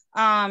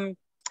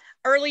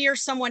 Earlier,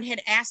 someone had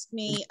asked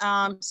me,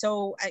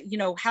 you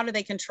know, how do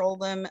they control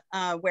them,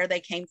 where they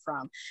came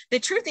from? The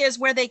truth is,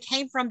 where they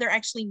came from, they're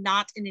actually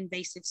not an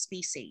invasive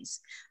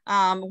species.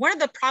 One of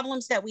the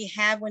problems that we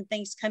have when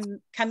things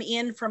come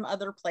in from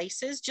other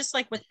places, just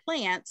like with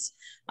plants,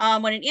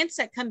 when an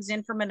insect comes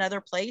in from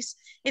another place,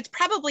 it's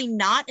probably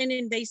not an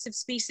invasive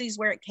species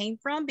where it came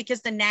from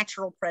because the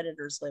natural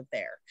predators live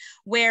there.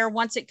 Where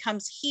once it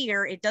comes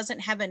here, it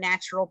doesn't have a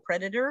natural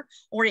predator,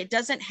 or it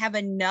doesn't have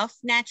enough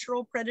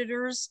natural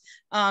predators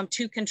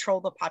to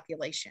control the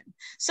population.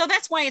 So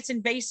that's why it's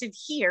invasive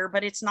here,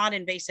 but it's not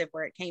invasive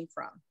where it came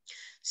from.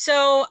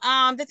 So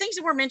the things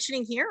that we're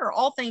mentioning here are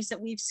all things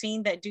that we've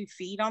seen that do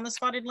feed on the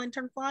spotted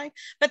lanternfly,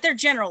 but they're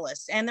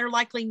generalists and they're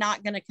likely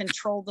not going to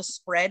control the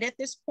spread at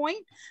this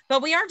point.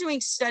 But we are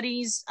doing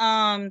studies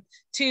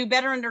to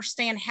better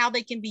understand how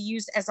they can be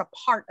used as a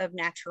part of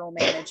natural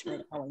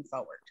management going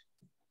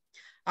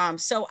forward.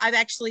 So I've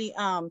actually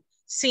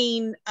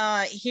seen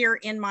here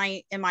in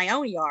my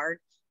own yard,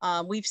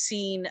 we've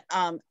seen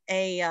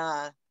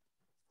a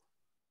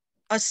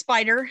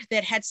spider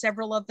that had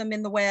several of them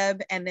in the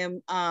web, and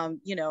then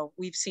you know,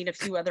 we've seen a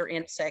few other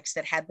insects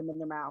that had them in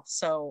their mouth.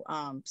 So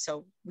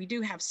so we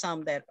do have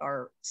some that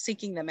are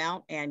seeking them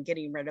out and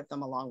getting rid of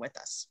them along with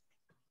us.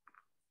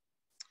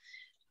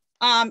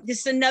 This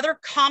is another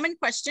common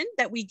question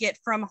that we get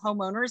from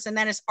homeowners, and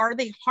that is, are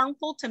they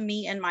harmful to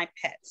me and my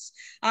pets?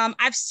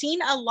 I've seen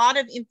a lot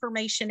of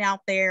information out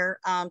there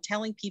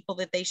telling people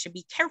that they should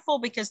be careful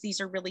because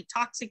these are really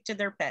toxic to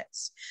their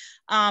pets.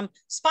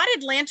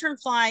 Spotted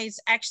lanternflies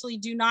actually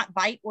do not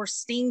bite or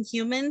sting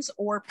humans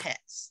or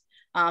pets.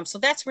 So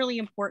that's really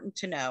important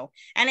to know.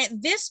 And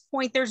at this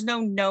point, there's no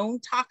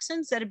known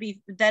toxins that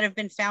have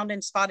been found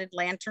in spotted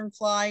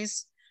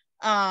lanternflies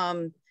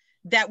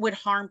that would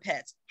harm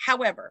pets.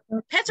 However,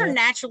 pets are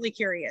naturally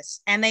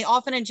curious and they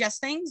often ingest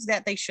things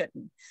that they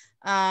shouldn't.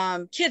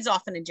 Kids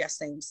often ingest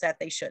things that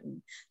they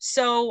shouldn't.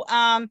 So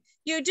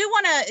you do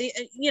want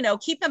to, you know,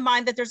 keep in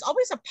mind that there's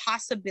always a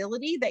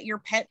possibility that your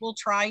pet will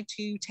try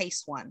to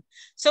taste one.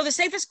 So the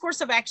safest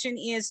course of action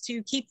is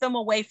to keep them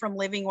away from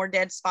living or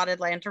dead spotted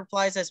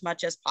lanternflies as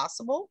much as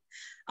possible.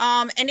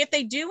 And if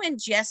they do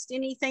ingest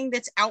anything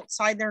that's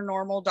outside their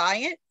normal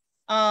diet,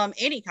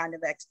 any kind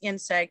of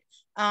insect,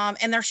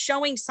 and they're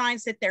showing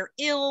signs that they're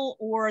ill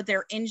or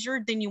they're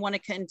injured, then you want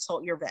to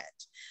consult your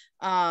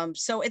vet.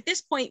 So at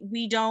this point,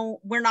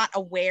 we're not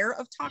aware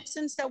of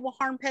toxins that will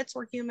harm pets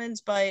or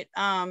humans, but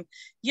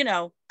you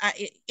know,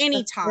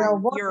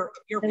 anytime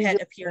your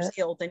pet appears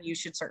ill, then you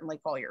should certainly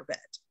call your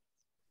vet.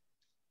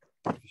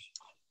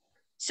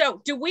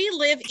 So do we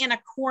live in a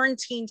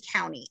quarantine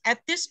county? At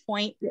this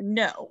point,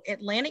 no.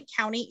 Atlantic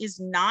County is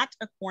not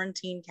a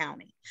quarantine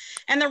county.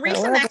 And the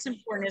reason that's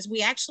important is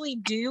we actually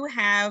do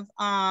have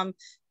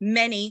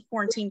many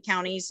quarantine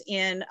counties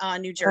in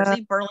New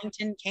Jersey: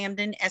 Burlington,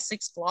 Camden,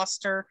 Essex,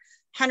 Gloucester,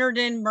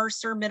 Hunterdon,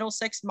 Mercer,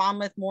 Middlesex,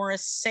 Monmouth,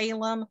 Morris,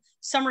 Salem,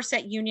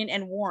 Somerset, Union,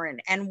 and Warren.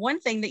 And one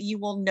thing that you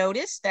will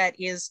notice that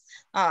is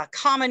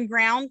common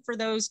ground for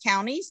those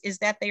counties is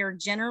that they are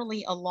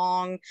generally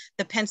along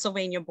the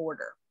Pennsylvania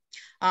border.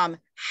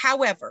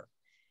 However,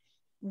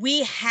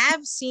 we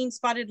have seen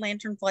spotted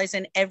lanternflies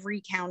in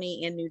every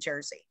county in New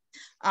Jersey,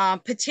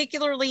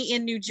 particularly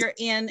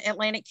in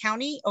Atlantic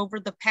County. Over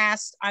the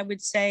past, I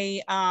would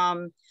say,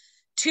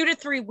 2 to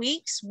 3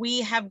 weeks,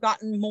 we have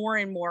gotten more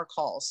and more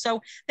calls. So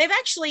they've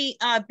actually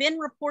been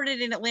reported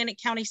in Atlantic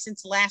County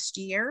since last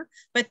year,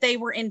 but they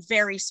were in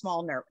very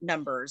small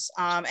numbers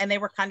and they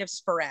were kind of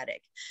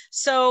sporadic.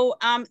 So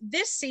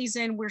this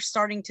season, we're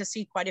starting to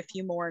see quite a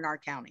few more in our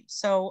county.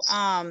 So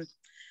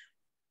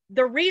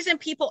the reason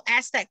people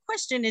ask that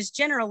question is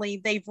generally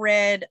they've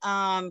read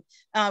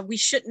we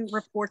shouldn't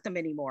report them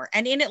anymore.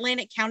 And in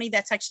Atlantic County,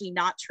 that's actually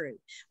not true.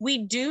 We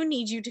do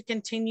need you to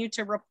continue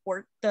to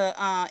report the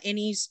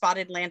any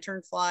spotted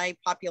lanternfly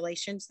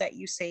populations that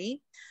you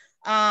see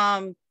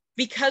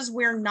because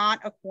we're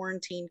not a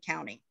quarantine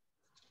county.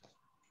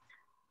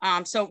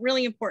 So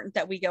really important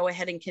that we go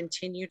ahead and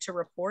continue to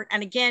report.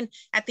 And again,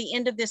 at the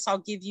end of this, I'll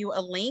give you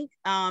a link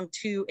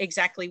to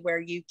exactly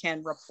where you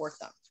can report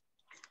them.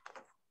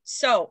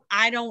 So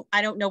I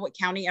don't know what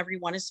county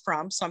everyone is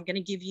from. So I'm going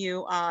to give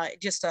you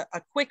just a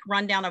quick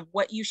rundown of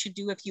what you should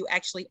do if you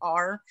actually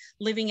are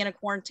living in a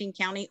quarantine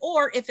county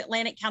or if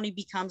Atlantic County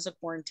becomes a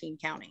quarantine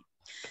county.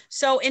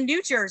 So in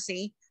New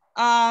Jersey,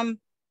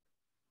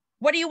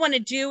 what do you want to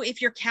do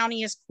if your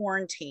county is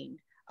quarantined?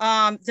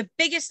 The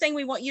biggest thing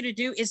we want you to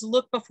do is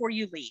look before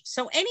you leave.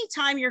 So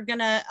anytime you're going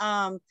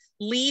to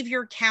leave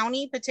your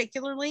county,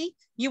 particularly,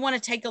 you want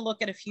to take a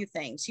look at a few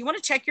things. You want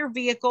to check your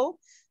vehicle.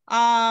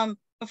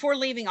 Before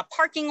leaving a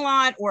parking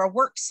lot or a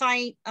work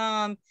site,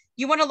 you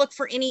You want to look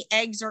for any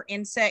eggs or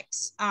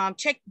insects.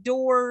 Check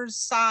doors,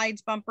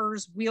 sides,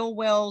 bumpers, wheel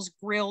wells,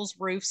 grills,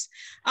 roofs.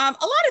 A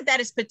lot of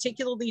that is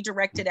particularly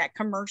directed at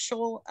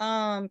commercial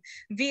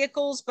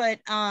vehicles, but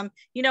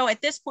you know,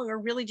 at this point, we're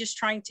really just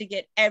trying to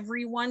get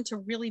everyone to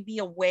really be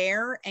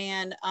aware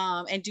and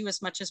do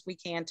as much as we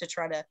can to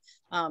try to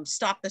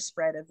stop the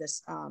spread of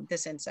this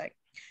this insect.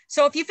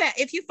 So if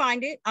you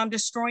find it,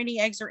 destroy any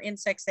eggs or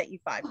insects that you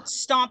find.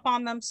 Stomp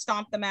on them,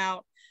 stomp them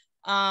out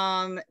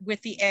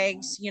with the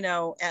eggs. You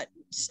know,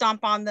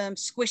 stomp on them,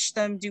 squish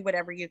them, do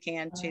whatever you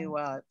can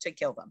to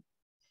kill them.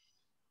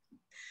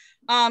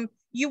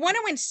 You want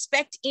to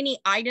inspect any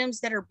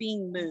items that are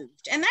being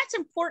moved. And that's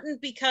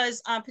important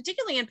because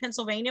particularly in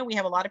Pennsylvania, we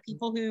have a lot of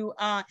people who,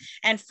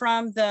 and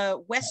from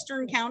the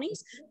Western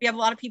counties, we have a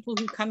lot of people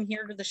who come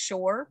here to the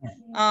shore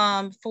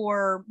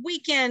for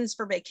weekends,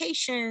 for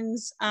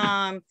vacations,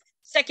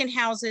 second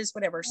houses,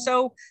 whatever.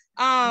 So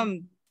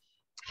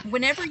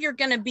whenever you're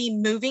going to be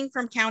moving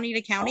from county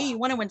to county, you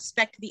want to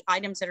inspect the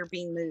items that are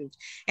being moved.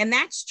 And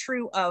that's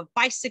true of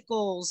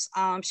bicycles,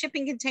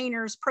 shipping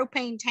containers,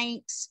 propane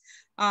tanks,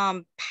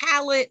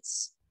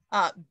 pallets,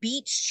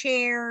 beach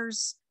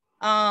chairs,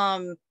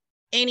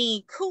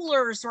 any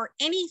coolers or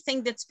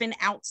anything that's been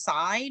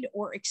outside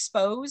or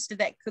exposed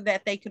that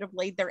they could have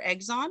laid their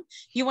eggs on.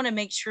 You want to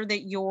make sure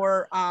that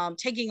you're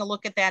taking a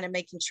look at that and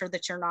making sure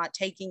that you're not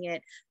taking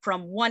it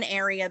from one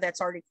area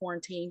that's already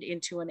quarantined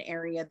into an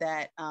area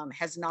that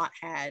has not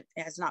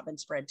been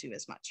spread to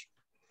as much.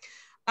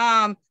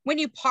 When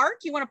you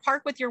park, you want to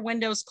park with your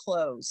windows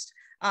closed.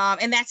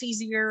 And that's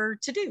easier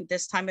to do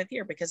this time of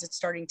year because it's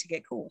starting to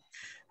get cool.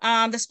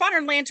 The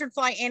spotted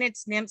lanternfly and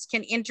its nymphs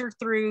can enter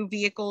through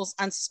vehicles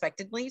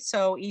unsuspectedly,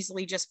 so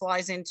easily just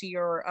flies into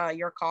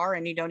your car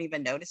and you don't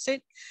even notice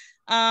it.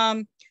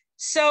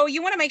 So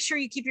you want to make sure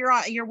you keep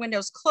your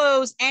windows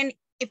closed, and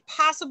if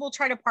possible,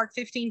 try to park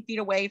 15 feet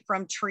away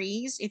from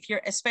trees,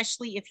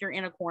 especially if you're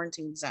in a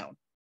quarantine zone.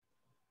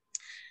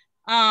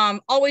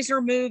 Always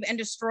remove and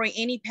destroy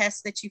any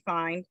pests that you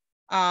find.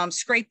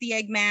 Scrape the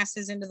egg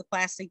masses into the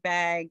plastic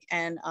bag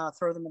and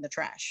throw them in the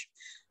trash.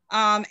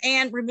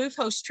 And remove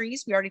host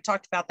trees. We already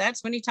talked about that.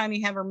 So anytime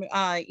you have,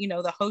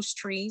 the host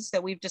trees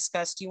that we've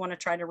discussed, you want to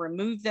try to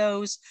remove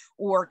those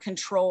or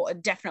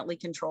definitely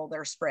control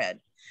their spread.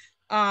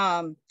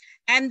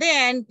 And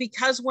then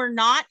because we're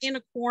not in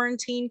a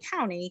quarantine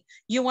county,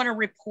 you want to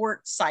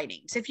report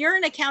sightings. If you're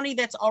in a county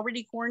that's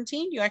already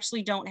quarantined, you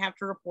actually don't have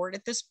to report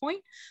at this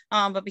point.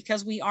 But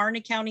because we are in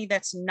a county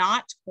that's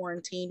not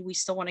quarantined, we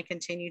still want to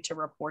continue to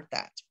report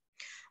that.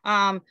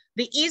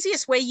 The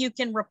easiest way you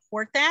can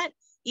report that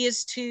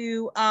is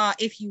to,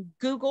 if you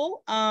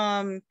Google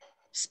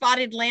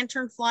spotted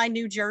lanternfly,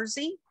 New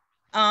Jersey,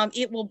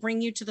 it will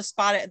bring you to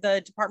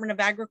the Department of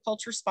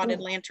Agriculture Spotted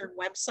Lantern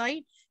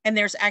website. And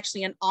there's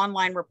actually an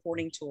online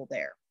reporting tool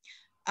there.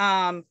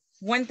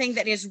 One thing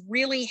that is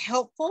really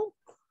helpful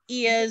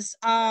is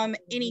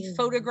any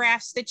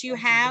photographs that you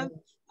have.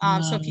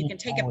 So if you can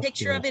take a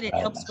picture of it, it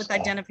helps with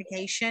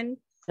identification.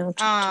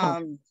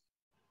 And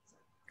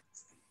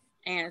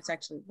it's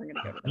actually, we're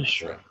gonna go to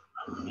this.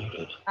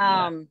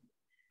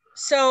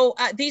 So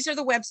these are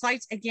the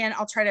websites. Again,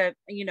 I'll try to,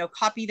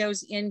 copy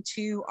those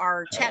into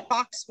our chat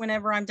box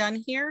whenever I'm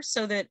done here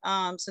so that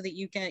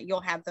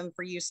you'll have them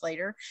for use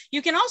later.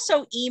 You can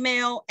also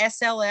email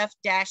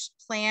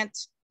slf-plant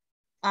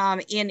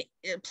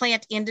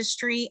plant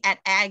industry at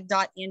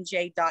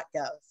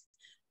ag.nj.gov.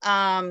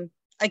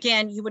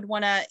 Again, you would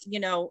want to,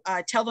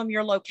 tell them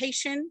your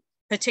location,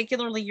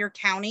 particularly your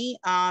county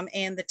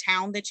and the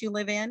town that you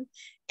live in.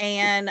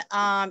 And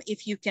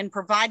if you can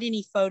provide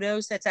any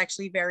photos, that's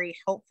actually very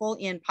helpful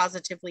in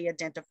positively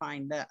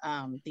identifying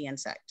the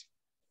insect.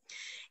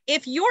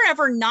 If you're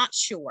ever not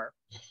sure,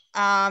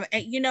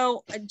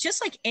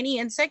 just like any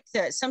insect,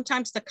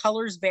 sometimes the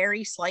colors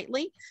vary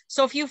slightly.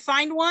 So if you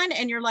find one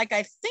and you're like,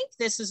 I think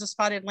this is a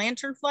spotted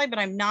lanternfly, but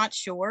I'm not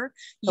sure,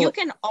 you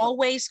can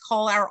always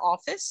call our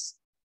office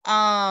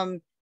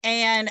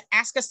and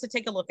ask us to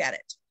take a look at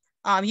it.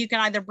 You can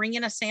either bring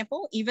in a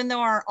sample, even though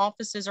our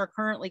offices are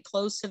currently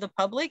closed to the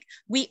public,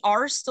 we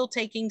are still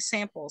taking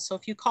samples. So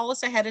if you call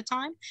us ahead of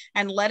time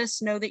and let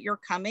us know that you're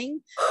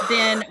coming,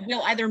 then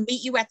we'll either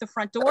meet you at the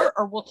front door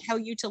or we'll tell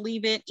you to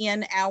leave it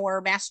in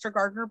our master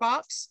gardener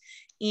box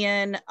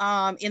in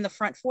the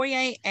front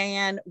foyer,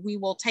 and we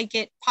will take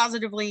it,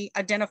 positively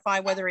identify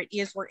whether it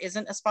is or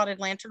isn't a spotted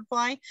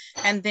lanternfly,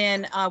 and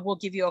then we'll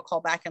give you a call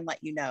back and let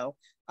you know.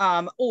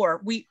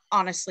 Or we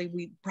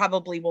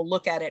probably will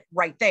look at it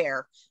right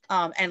there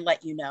and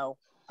let you know,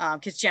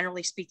 because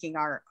generally speaking,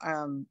 our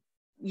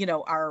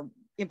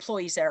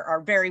employees there are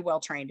very well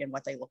trained in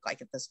what they look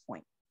like at this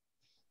point.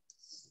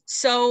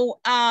 So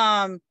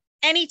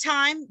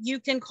anytime you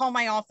can call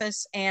my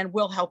office and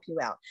we'll help you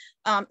out.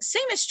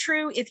 Same is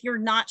true if you're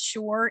not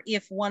sure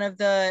if one of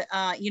the,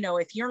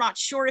 if you're not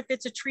sure if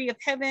it's a tree of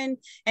heaven,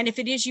 and if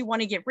it is, you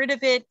want to get rid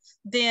of it,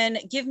 then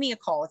give me a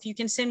call. If you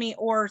can send me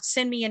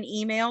an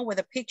email with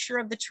a picture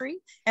of the tree,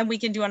 and we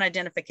can do an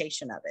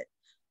identification of it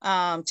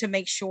to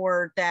make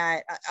sure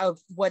that of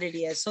what it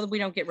is, so that we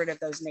don't get rid of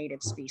those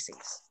native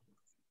species.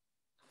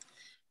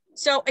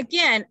 So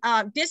again,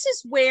 this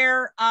is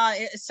where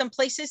some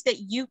places that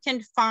you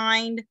can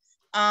find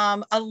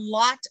a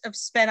lot of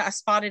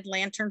spotted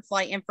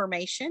lanternfly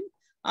information,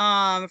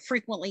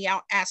 frequently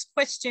asked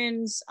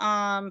questions,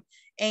 and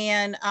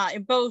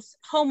both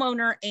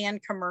homeowner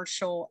and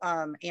commercial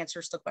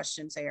answers to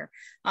questions there.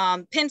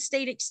 Penn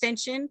State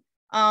Extension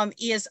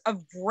is a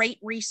great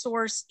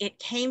resource. It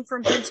came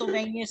from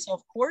Pennsylvania, so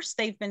of course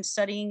they've been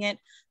studying it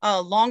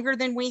longer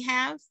than we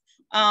have.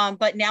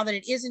 But now that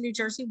it is in New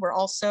Jersey, we're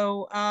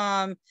also,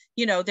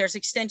 you know, there's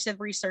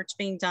extensive research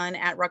being done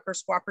at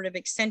Rutgers Cooperative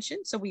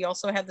Extension. So we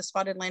also have the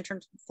Spotted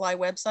Lanternfly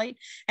website.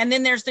 And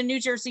then there's the New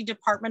Jersey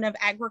Department of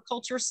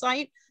Agriculture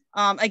site.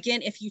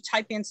 Again, if you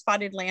type in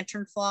Spotted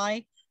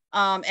Lanternfly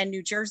and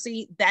New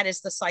Jersey, that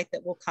is the site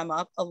that will come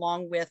up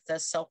along with the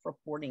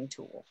self-reporting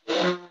tool.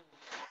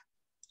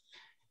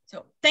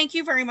 So thank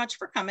you very much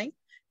for coming.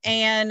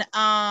 And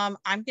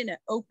I'm going to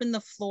open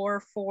the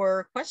floor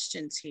for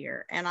questions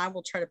here, and I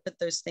will try to put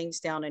those things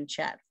down in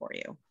chat for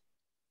you.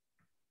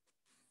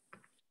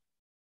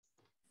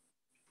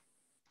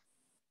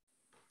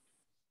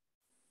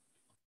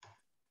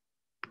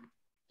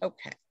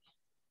 Okay.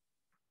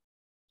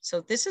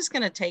 So this is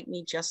going to take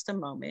me just a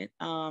moment.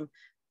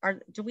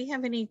 Do we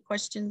have any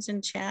questions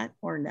in chat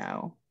or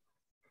no?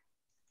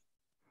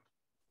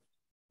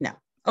 No.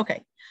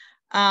 Okay.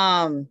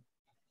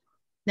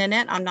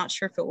 Nanette, I'm not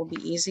sure if it will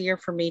be easier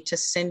for me to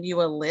send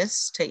you a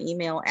list to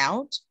email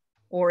out,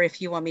 or if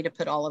you want me to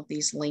put all of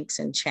these links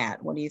in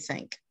chat. What do you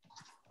think?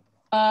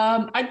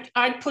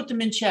 I'd put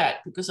them in chat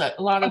because a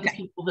lot of the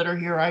people that are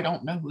here, I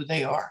don't know who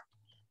they are.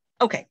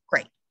 Okay,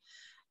 great.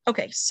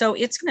 Okay, so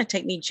it's going to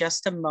take me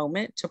just a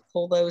moment to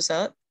pull those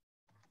up.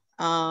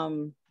 I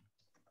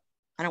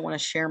don't want to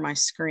share my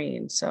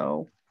screen,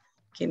 so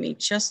give me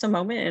just a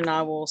moment and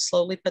I will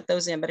slowly put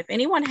those in. But if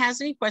anyone has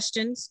any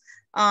questions,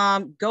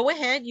 go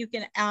ahead. You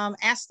can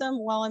ask them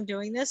while I'm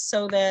doing this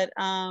so that,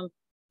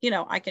 you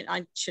know, I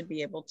should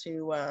be able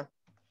to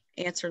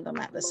answer them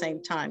at the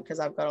same time because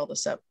I've got all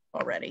this up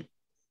already.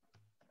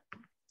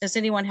 Does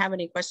anyone have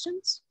any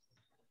questions?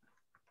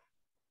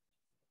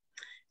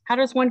 How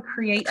does one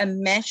create a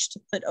mesh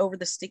to put over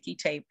the sticky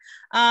tape?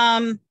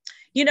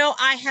 You know,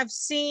 I have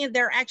seen,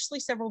 there are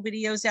actually several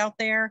videos out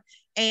there,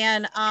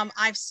 and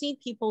I've seen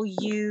people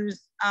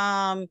use,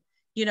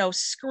 you know,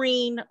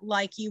 screen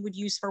like you would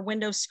use for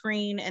window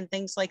screen and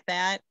things like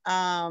that.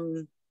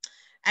 And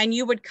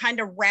you would kind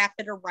of wrap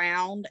it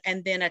around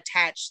and then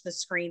attach the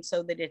screen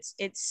so that it's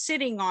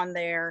sitting on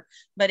there,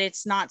 but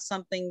it's not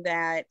something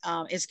that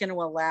is going to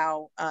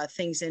allow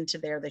things into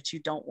there that you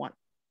don't want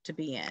to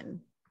be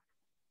in.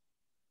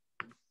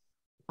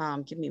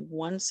 Give me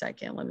 1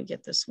 second. Let me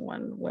get this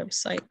one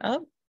website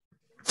up.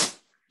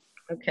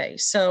 Okay,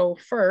 so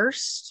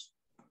first,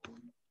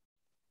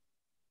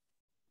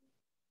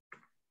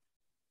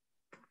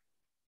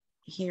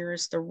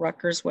 here's the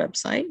Rutgers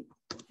website.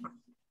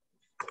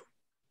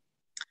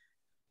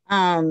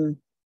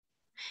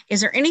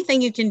 Is there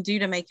anything you can do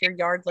to make your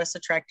yard less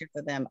attractive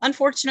for them?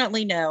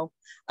 Unfortunately, no.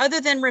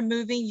 Other than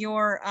removing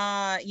your,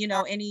 you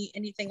know,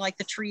 anything like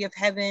the tree of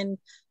heaven,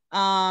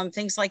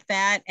 things like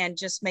that, and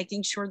just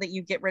making sure that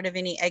you get rid of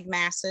any egg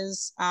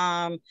masses.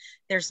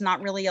 There's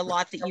not really a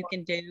lot that you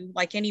can do.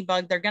 Like any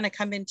bug, they're going to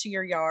come into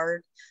your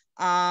yard,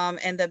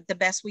 and the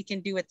best we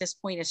can do at this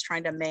point is try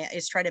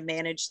to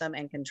manage them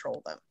and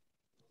control them.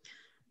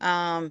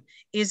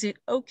 Is it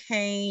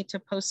okay to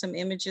post some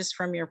images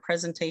from your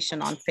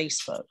presentation on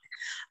Facebook?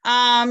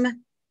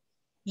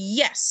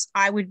 Yes,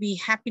 I would be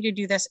happy to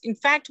do this. In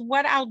fact,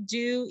 what I'll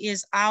do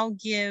is I'll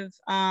give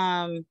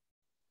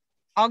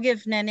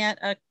Nanette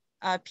a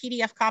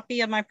PDF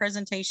copy of my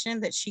presentation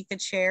that she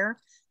could share.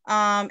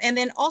 And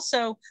then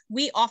also,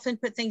 we often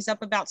put things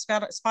up about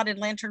spotted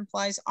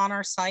lanternflies on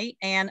our site.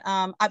 And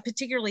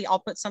particularly, I'll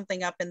put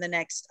something up in the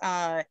next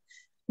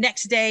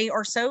day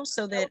or so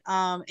that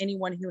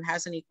anyone who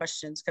has any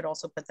questions could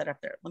also put that up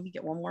there. Let me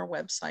get one more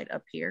website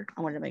up here.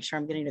 I wanted to make sure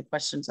I'm getting to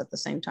questions at the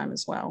same time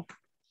as well.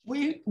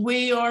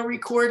 We are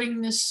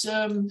recording this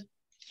and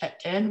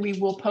we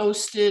will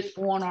post it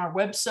on our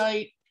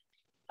website.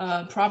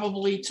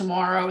 Probably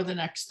tomorrow or the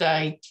next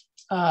day.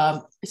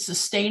 It's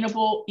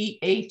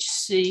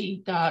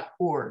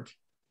sustainableehc.org.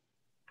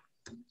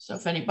 So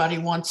if anybody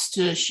wants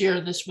to share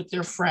this with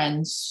their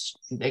friends,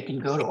 they can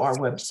go to our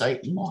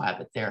website and we'll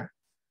have it there.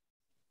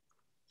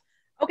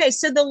 Okay,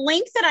 so the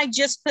link that I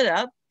just put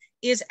up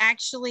is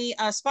actually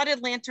a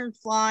spotted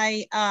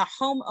lanternfly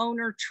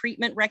homeowner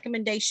treatment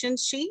recommendation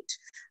sheet.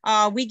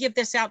 We give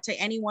this out to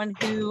anyone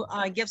who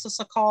gives us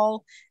a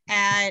call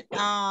at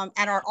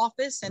our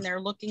office and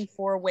they're looking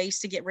for ways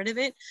to get rid of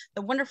it.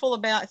 The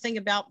wonderful thing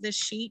about this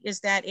sheet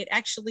is that it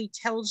actually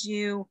tells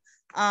you,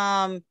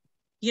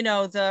 you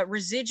know, the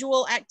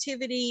residual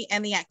activity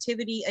and the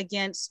activity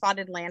against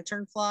spotted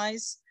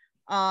lanternflies,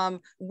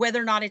 whether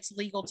or not it's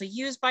legal to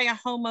use by a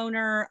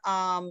homeowner,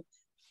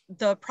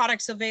 the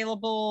products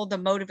available, the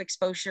mode of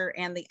exposure,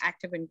 and the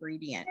active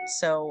ingredient.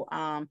 So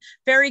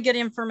very good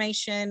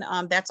information.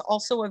 That's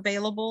also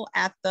available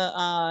at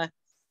the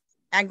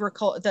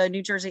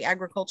New Jersey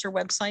Agriculture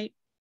website.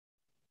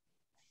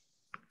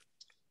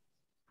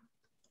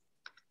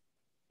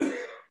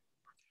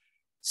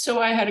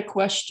 So I had a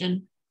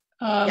question.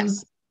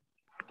 Yes.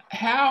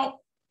 How,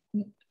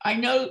 I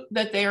know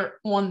that they're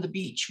on the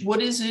beach.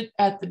 What is it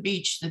at the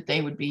beach that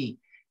they would be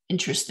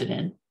interested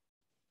in?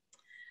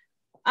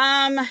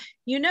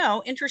 You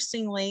know,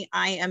 interestingly,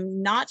 I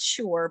am not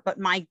sure, but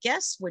my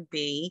guess would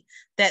be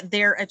that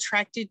they're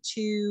attracted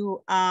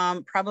to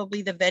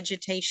probably the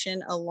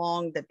vegetation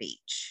along the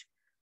beach.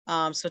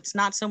 So it's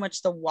not so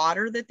much the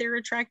water that they're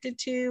attracted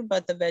to,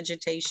 but the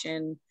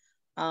vegetation,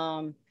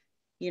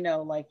 you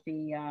know, like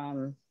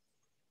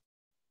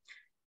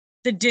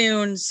the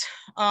dunes,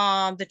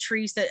 the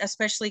trees that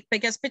especially,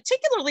 because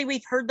particularly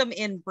we've heard them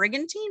in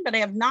Brigantine, but I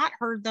have not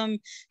heard them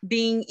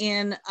being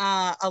in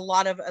a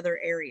lot of other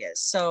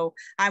areas. So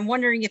I'm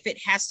wondering if it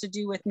has to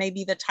do with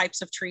maybe the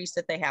types of trees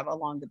that they have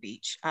along the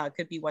beach.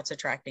 Could be what's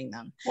attracting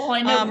them. Well,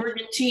 I know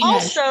Brigantine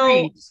has also,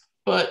 trees,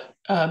 but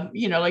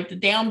you know, like the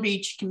down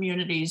beach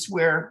communities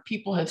where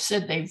people have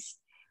said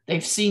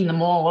they've seen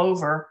them all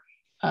over,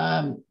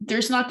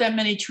 there's not that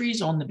many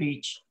trees on the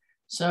beach.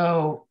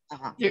 So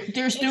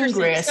there's dune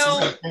grass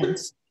and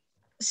things.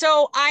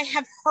 So I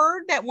have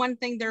heard that one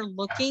thing they're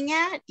looking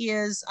at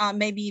is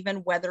maybe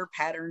even weather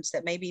patterns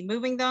that may be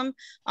moving them.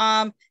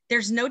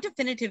 There's no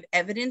definitive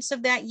evidence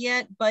of that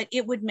yet, but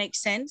it would make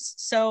sense.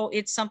 So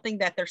it's something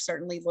that they're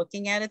certainly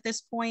looking at this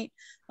point.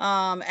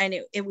 And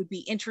it would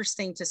be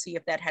interesting to see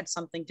if that had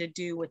something to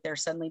do with there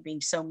suddenly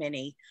being so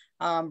many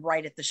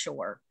right at the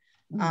shore.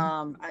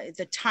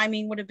 The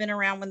timing would have been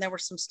around when there were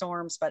some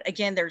storms, but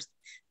again, there's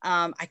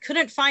I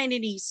couldn't find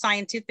any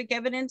scientific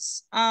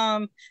evidence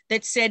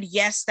that said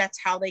yes, that's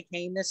how they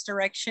came this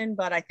direction,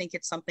 but I think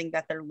it's something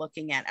that they're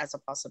looking at as a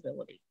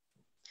possibility.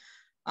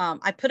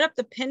 I put up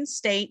the Penn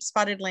State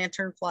spotted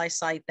lanternfly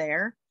site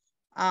there,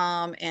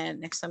 and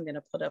next I'm going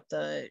to put up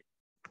the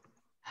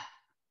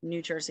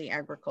New Jersey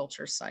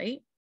agriculture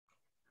site.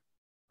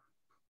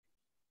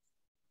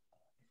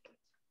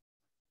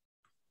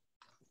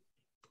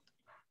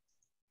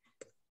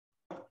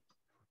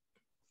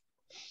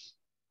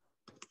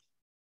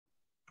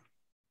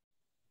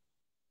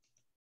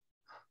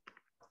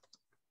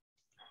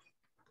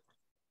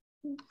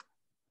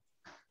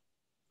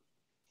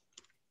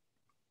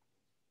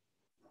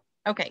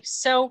 Okay,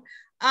 so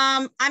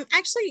I'm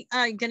actually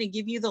going to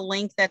give you the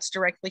link that's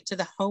directly to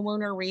the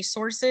homeowner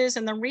resources.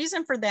 And the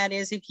reason for that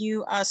is if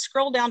you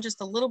scroll down just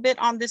a little bit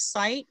on this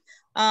site,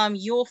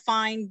 you'll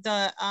find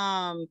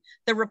the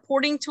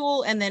reporting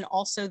tool and then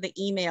also the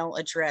email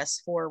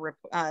address for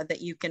that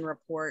you can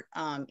report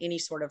any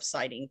sort of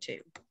sighting to.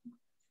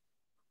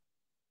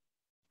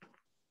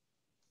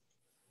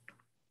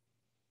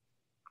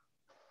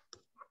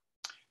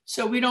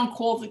 So we don't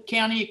call the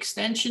county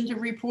extension to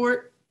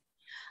report?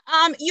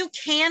 You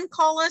can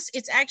call us.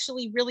 It's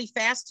actually really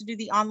fast to do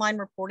the online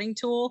reporting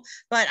tool,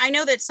 but I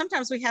know that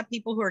sometimes we have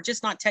people who are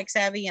just not tech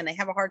savvy and they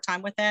have a hard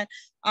time with that.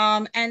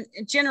 And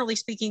generally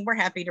speaking, we're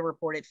happy to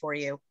report it for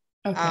you.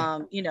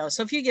 Okay. You know,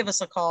 so if you give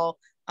us a call,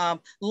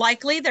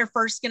 likely they're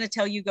first going to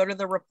tell you go to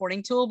the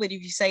reporting tool, but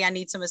if you say I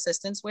need some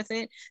assistance with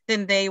it,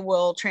 then they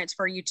will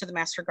transfer you to the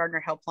Master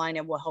Gardener helpline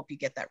and we'll help you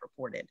get that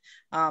reported.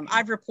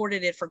 I've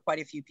reported it for quite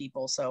a few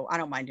people, so I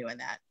don't mind doing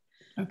that.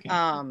 Okay.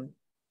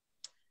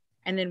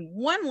 And then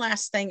one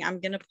last thing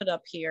I'm going to put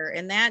up here,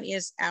 and that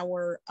is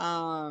our,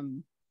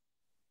 hold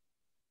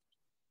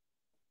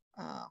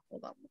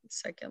on 1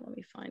 second, let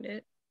me find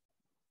it.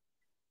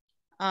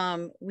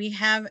 We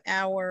have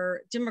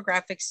our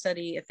demographic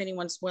study. If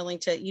anyone's willing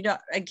to, you know,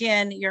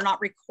 again, you're not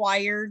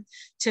required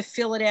to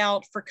fill it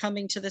out for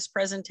coming to this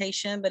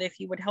presentation, but if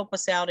you would help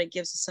us out, it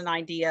gives us an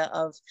idea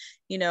of,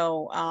 you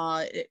know,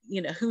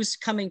 who's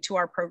coming to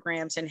our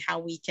programs and how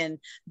we can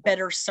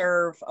better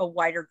serve a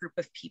wider group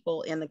of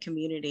people in the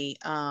community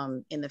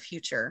in the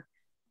future.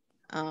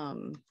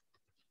 And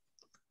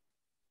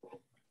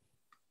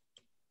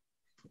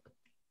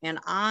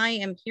I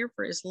am here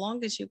for as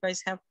long as you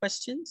guys have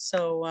questions.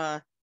 So,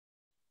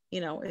 you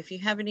know, if you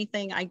have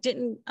anything I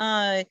didn't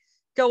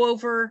go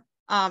over,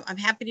 I'm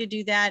happy to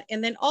do that.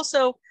 And then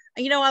also,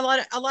 you know,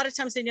 a lot of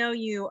times I know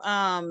you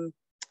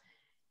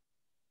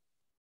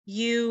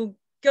you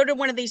go to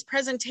one of these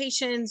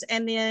presentations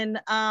and then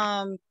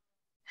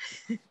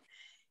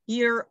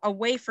you're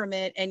away from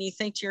it and you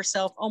think to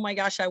yourself, oh my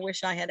gosh, I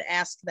wish I had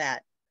asked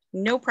that.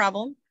 No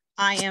problem.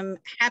 I am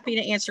happy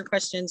to answer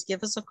questions.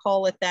 Give us a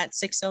call at that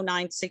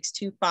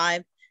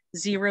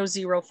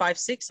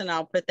 609-625-0056 and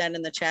I'll put that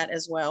in the chat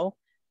as well.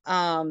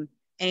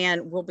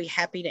 And we'll be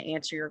happy to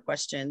answer your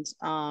questions.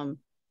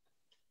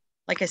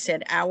 Like I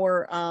said,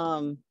 our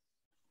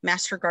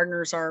master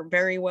gardeners are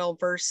very well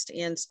versed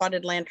in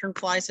spotted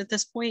lanternflies at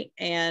this point.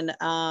 And,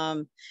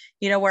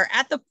 you know, we're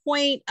at the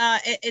point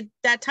at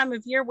that time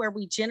of year where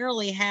we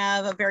generally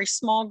have a very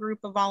small group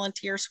of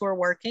volunteers who are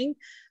working.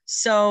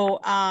 So,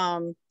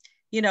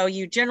 you know,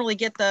 you generally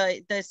get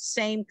the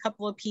same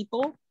couple of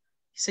people.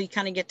 So you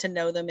kind of get to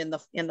know them in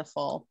the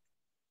fall.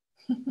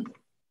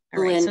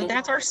 All right, so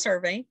that's our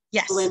survey.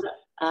 Yes. Belinda,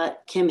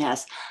 Kim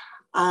Hess.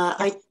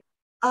 Yes.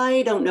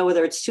 I don't know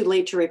whether it's too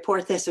late to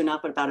report this or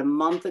not, but about a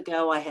month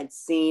ago I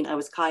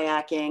was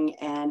kayaking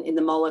and in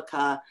the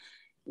Molucca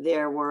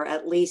there were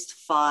at least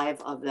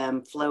 5 of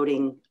them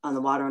floating on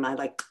the water, and I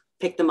like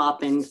picked them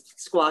up and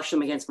squashed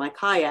them against my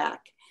kayak.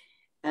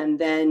 And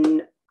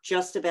then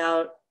just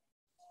about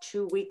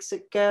 2 weeks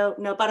ago,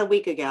 no, about a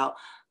week ago,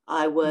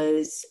 I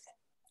was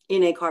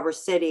in Egg Harbor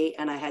City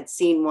and I had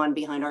seen one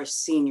behind our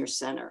senior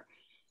center.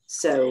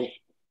 So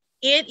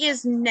it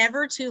is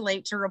never too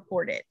late to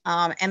report it.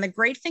 And the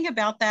great thing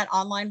about that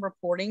online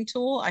reporting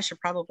tool, I should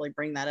probably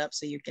bring that up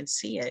so you can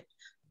see it.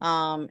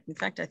 In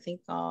fact, I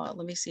think,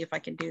 let me see if I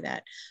can do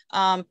that.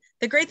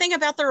 The great thing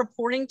about the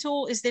reporting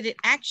tool is that it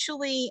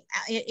actually,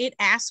 it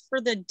asks for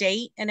the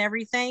date and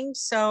everything.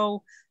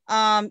 So,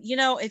 you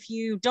know, if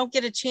you don't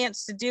get a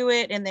chance to do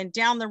it and then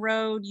down the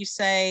road you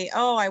say,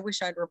 oh, I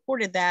wish I'd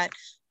reported that,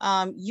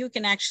 you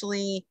can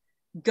actually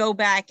go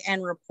back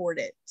and report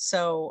it.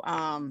 So,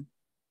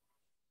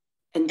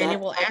 and it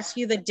will ask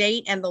you the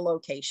date and the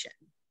location.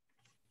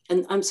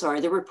 And I'm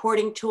sorry, the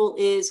reporting tool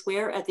is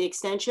where at the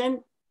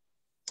extension?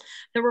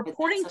 The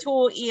reporting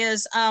tool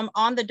is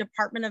on the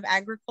Department of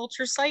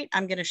Agriculture site.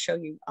 I'm going to show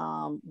you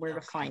where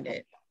to find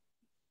it.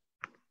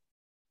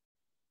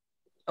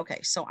 Okay,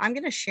 so I'm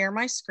going to share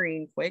my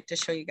screen quick to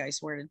show you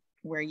guys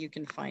where you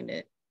can find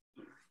it.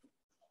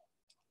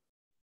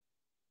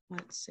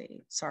 Let's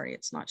see. Sorry,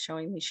 it's not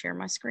showing me share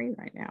my screen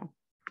right now.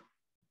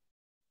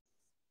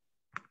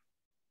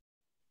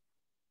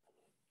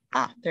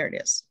 Ah, there it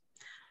is.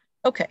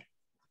 Okay.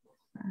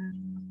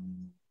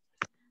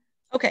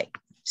 Okay.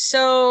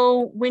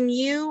 So when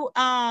you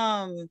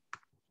go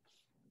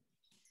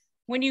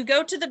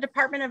to the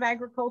Department of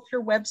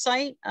Agriculture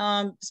website,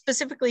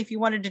 specifically if you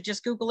wanted to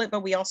just Google it,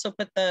 but we also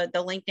put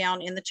the link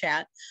down in the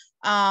chat.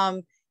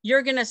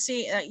 You're gonna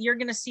see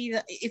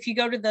that if you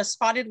go to the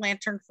Spotted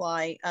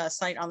Lanternfly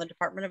site on the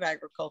Department of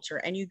Agriculture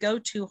and you go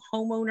to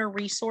homeowner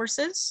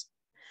resources,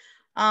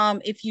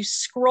 if you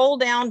scroll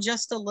down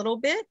just a little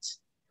bit,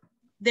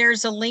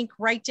 there's a link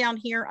right down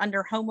here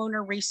under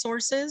homeowner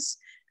resources.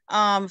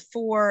 To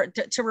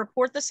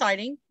report the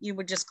sighting, you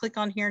would just click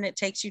on here and it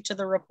takes you to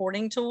the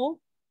reporting tool.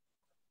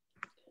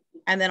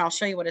 And then I'll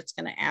show you what it's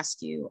going to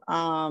ask you.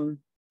 Oh,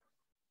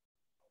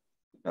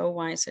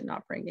 why is it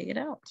not bringing it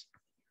out?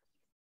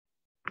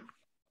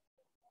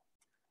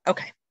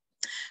 Okay.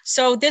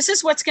 So this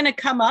is what's going to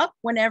come up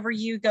whenever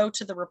you go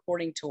to the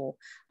reporting tool.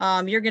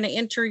 You're going to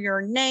enter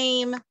your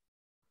name,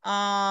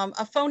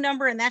 a phone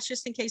number, and that's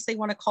just in case they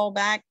want to call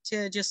back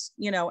to just,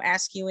 you know,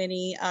 ask you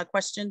any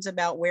questions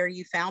about where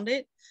you found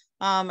it,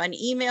 an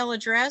email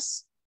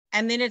address,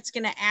 and then it's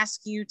going to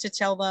ask you to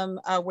tell them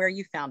where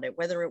you found it,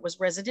 whether it was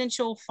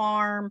residential,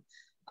 farm,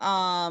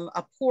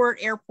 a port,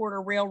 airport,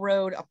 or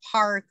railroad, a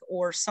park,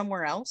 or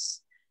somewhere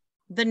else,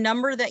 the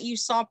number that you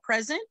saw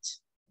present,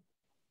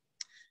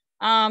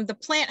 the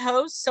plant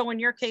host. So in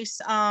your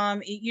case,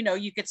 you know,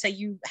 you could say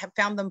you have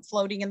found them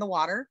floating in the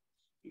water.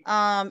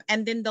 And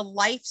then the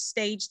life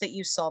stage that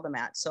you saw them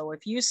at. So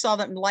if you saw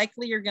them,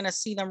 likely you're going to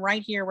see them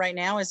right here, right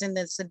now, as in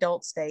this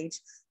adult stage.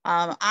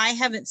 I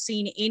haven't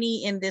seen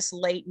any in this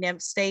late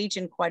nymph stage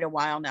in quite a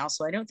while now.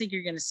 So I don't think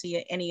you're going to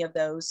see any of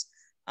those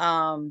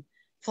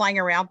flying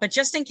around, but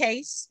just in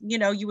case, you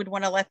know, you would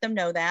want to let them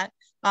know that.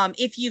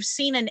 If you've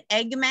seen an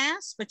egg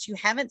mass, but you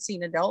haven't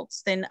seen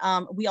adults, then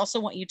we also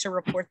want you to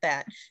report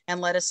that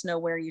and let us know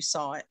where you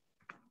saw it.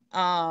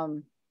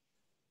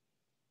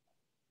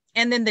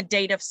 And then the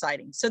date of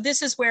sighting. So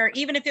this is where,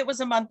 even if it was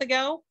a month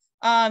ago,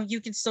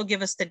 you can still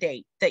give us the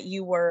date that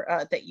you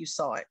were that you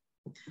saw it.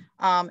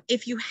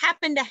 If you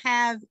happen to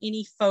have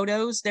any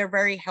photos, they're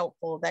very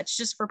helpful. That's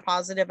just for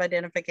positive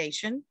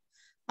identification.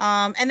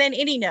 And then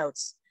any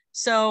notes.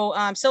 So,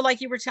 so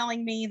like you were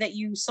telling me that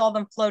you saw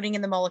them floating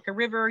in the Mullica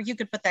River, you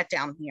could put that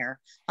down here.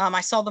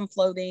 I saw them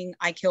floating,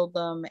 I killed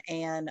them,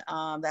 and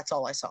that's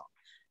all I saw.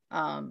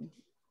 And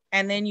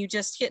then you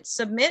just hit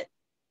submit,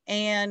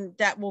 and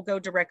that will go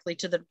directly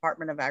to the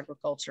Department of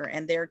Agriculture,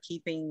 and they're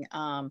keeping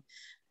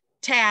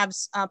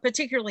tabs,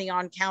 particularly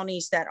on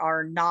counties that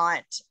are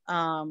not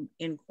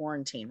in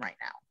quarantine right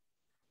now.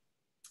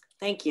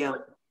 Thank you.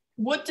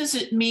 What does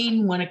it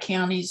mean when a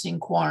county's in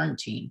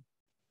quarantine?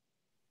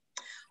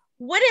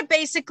 What it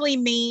basically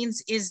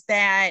means is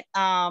that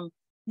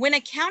when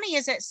a county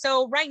is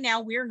so right now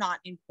we're not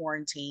in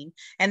quarantine,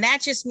 and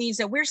that just means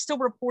that we're still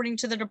reporting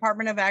to the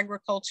Department of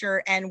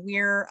Agriculture, and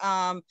we're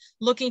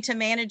looking to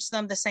manage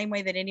them the same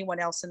way that anyone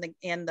else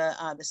in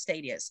the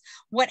state is.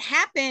 What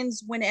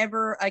happens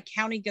whenever a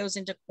county goes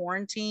into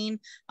quarantine,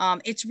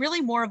 it's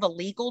really more of a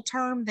legal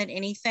term than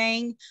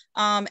anything,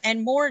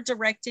 and more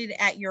directed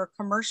at your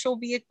commercial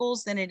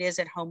vehicles than it is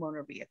at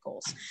homeowner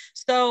vehicles.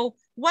 So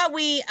what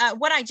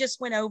I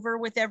just went over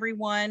with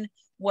everyone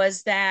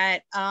was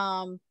that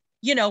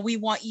you know, we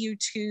want you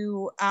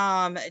to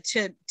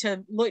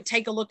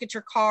take a look at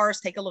your cars,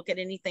 take a look at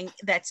anything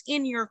that's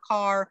in your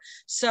car.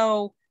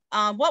 So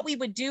what we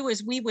would do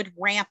is we would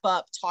ramp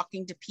up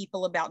talking to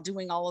people about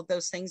doing all of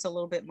those things a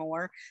little bit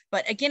more.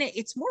 But again,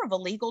 it's more of a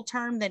legal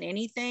term than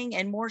anything,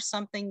 and more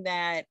something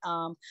that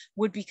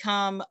would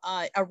become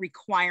a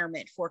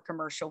requirement for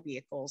commercial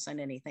vehicles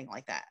and anything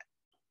like that.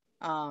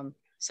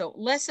 So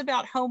less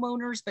about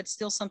homeowners, but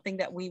still something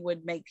that we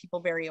would make people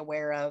very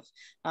aware of.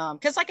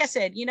 Because like I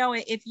said, you know,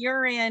 if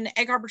you're in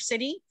Egg Harbor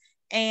City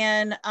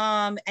and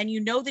you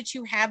know that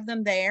you have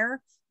them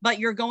there, but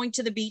you're going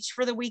to the beach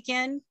for the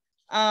weekend,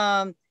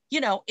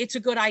 you know, it's a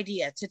good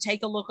idea to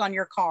take a look on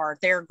your car.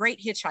 They're great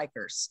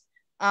hitchhikers.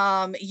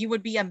 You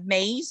would be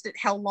amazed at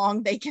how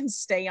long they can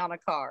stay on a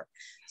car.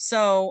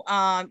 So,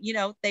 you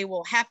know, they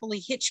will happily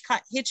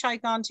hitchhike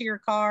onto your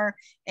car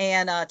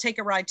and take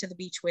a ride to the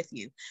beach with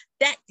you.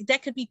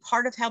 That could be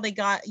part of how they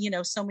got, you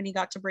know, so many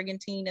got to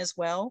Brigantine as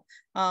well.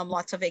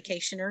 Lots of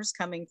vacationers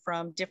coming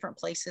from different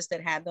places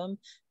that had them.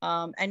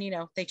 And, you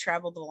know, they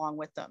traveled along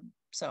with them.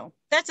 So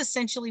that's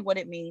essentially what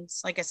it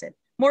means. Like I said,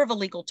 more of a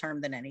legal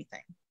term than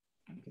anything.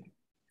 Okay.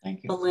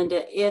 Thank you.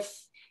 Belinda,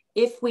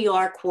 if we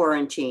are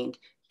quarantined,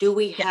 do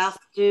we have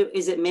to,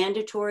 is it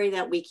mandatory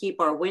that we keep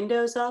our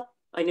windows up?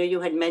 I know you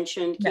had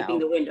mentioned keeping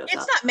the windows up.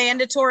 It's not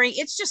mandatory.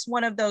 It's just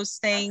one of those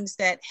things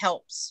that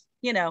helps,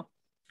 you know,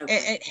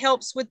 it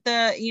helps with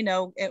the, you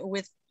know,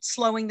 with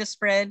slowing the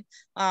spread,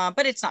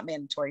 but it's not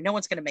mandatory. No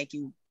one's going to make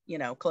you, you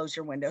know, close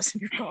your windows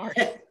in your car.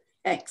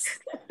 Thanks.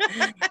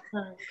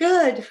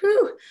 Good.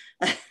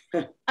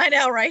 I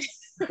know, right?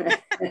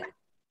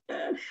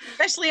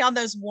 Especially on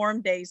those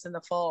warm days in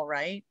the fall,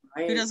 right?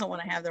 Who doesn't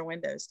want to have their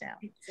windows down?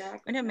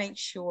 Exactly. I'm going to make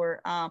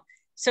sure.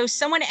 So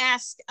someone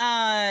asked,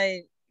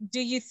 do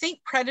you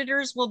think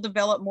predators will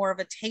develop more of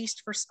a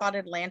taste for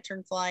spotted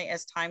lanternfly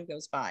as time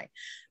goes by?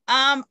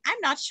 I'm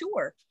not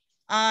sure.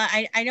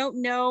 I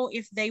don't know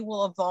if they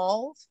will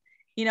evolve.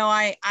 You know,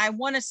 I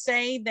want to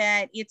say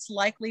that it's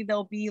likely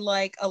there'll be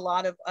like a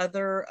lot of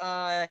other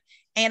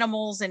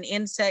animals and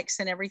insects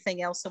and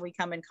everything else that we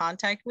come in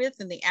contact with.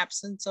 In the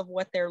absence of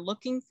what they're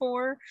looking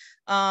for,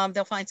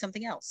 they'll find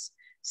something else.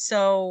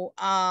 So,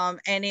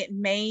 and it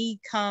may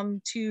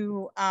come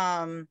to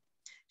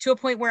a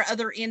point where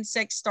other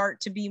insects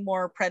start to be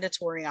more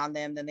predatory on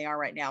them than they are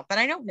right now. But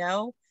I don't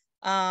know.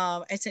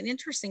 It's an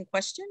interesting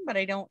question, but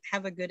I don't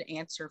have a good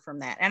answer from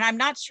that. And I'm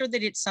not sure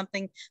that it's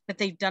something that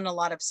they've done a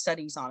lot of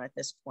studies on at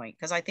this point,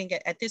 because I think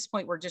at this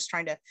point, we're just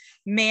trying to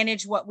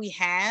manage what we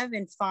have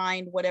and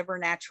find whatever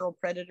natural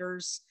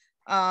predators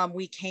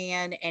we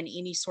can, and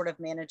any sort of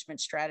management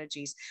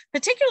strategies,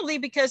 particularly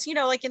because, you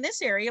know, like in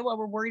this area, what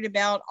we're worried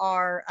about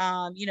are,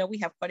 you know, we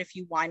have quite a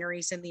few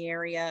wineries in the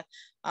area.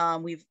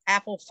 We've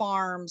apple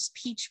farms,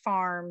 peach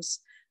farms.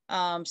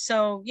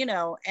 So, you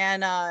know,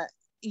 and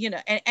you know,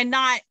 and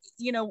not,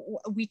 you know,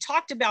 we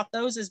talked about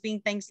those as being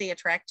things they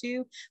attract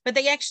to, but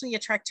they actually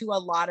attract to a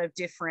lot of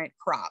different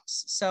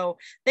crops. So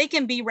they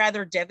can be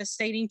rather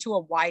devastating to a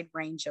wide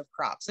range of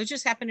crops. Those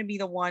just happen to be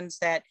the ones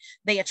that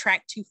they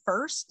attract to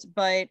first.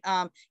 But,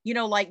 you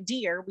know, like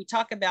deer, we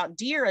talk about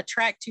deer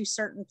attract to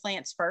certain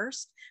plants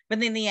first,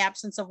 but in the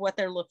absence of what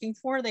they're looking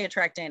for, they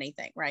attract to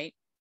anything, right?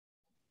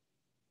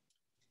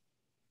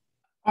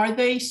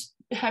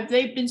 Have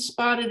they been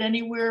spotted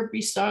anywhere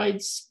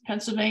besides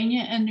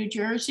Pennsylvania and New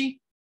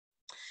Jersey?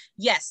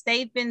 Yes,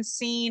 they've been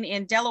seen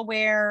in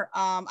Delaware.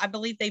 I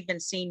believe they've been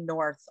seen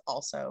north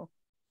also.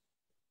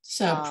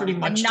 So pretty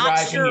much I'm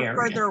not sure area.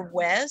 further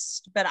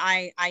west, but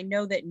I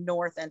know that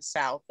north and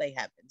south they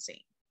have been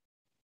seen.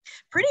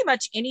 Pretty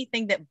much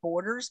anything that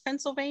borders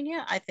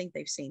Pennsylvania, I think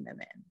they've seen them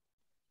in.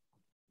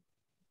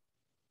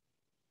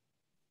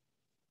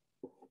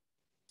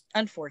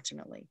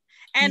 Unfortunately.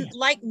 And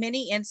like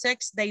many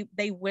insects,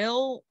 they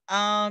will,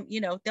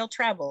 you know, they'll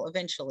travel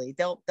eventually.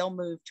 They'll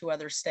move to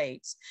other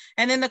states.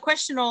 And then the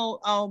question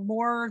will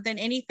more than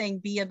anything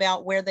be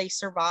about where they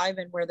survive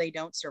and where they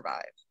don't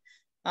survive.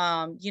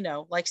 You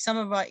know, like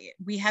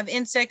we have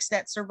insects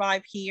that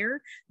survive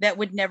here that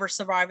would never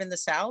survive in the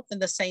South,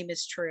 and the same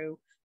is true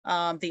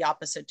the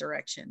opposite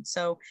direction.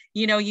 So,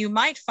 you know, you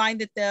might find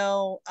that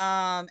they'll,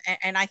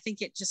 and I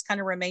think it just kind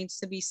of remains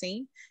to be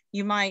seen.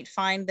 You might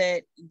find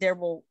that there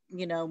will,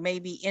 you know,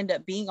 maybe end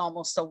up being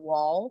almost a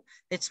wall.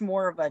 It's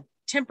more of a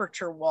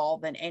temperature wall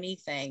than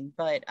anything,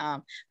 but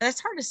that's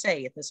hard to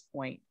say at this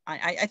point.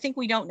 I think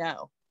we don't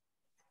know.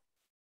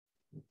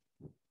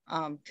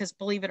 Because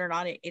believe it or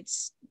not,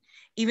 it's,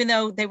 even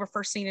though they were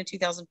first seen in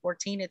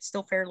 2014, it's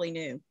still fairly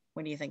new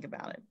when you think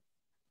about it.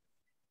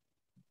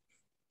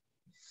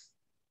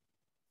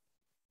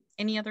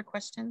 Any other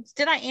questions?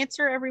 Did I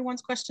answer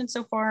everyone's questions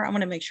so far? I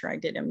want to make sure I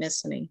didn't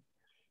miss any.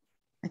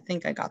 I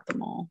think I got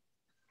them all.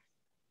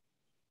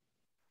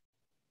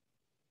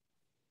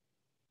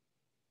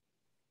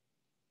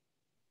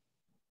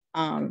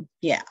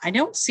 Yeah, I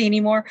don't see any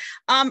more.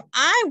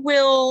 I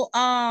will,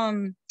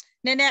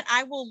 Nanette,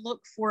 I will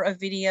look for a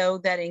video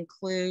that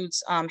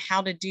includes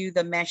how to do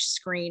the mesh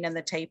screen and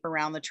the tape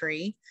around the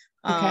tree.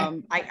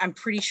 Okay. I'm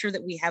pretty sure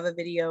that we have a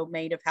video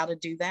made of how to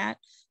do that.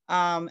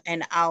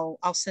 And I'll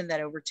send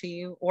that over to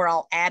you, or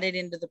I'll add it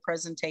into the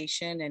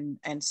presentation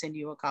and send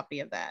you a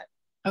copy of that.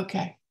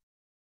 Okay.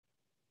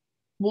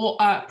 We'll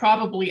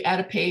probably add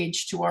a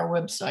page to our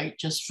website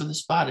just for the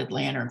spotted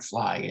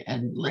lanternfly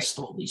and list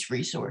all these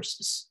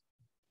resources.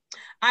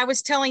 I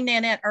was telling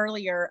Nanette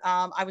earlier,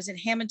 I was in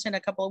Hamilton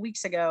a couple of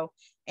weeks ago,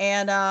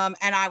 And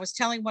I was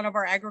telling one of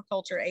our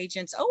agriculture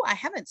agents, oh, I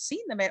haven't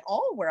seen them at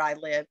all where I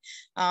live.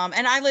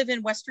 And I live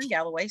in Western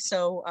Galloway.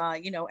 So,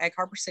 you know, Egg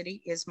Harbor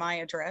City is my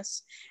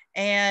address.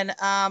 And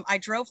I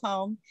drove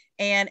home,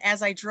 and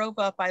as I drove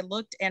up, I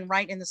looked, and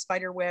right in the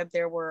spider web,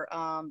 there were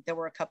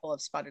a couple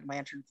of spotted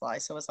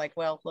lanternflies. So I was like,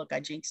 well, look,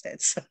 I jinxed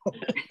it. So,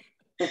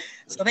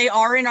 so they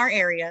are in our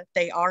area.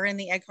 They are in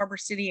the Egg Harbor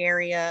City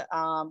area.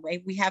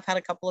 We have had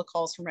a couple of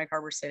calls from Egg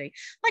Harbor City.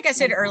 Like I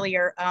said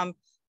earlier,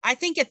 I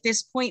think at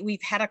this point,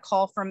 we've had a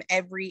call from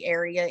every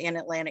area in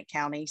Atlantic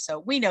County. So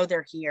we know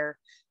they're here.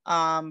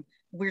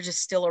 We're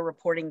just still a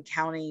reporting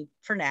county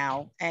for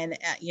now. And,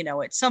 you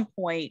know, at some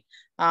point,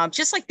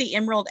 just like the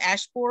emerald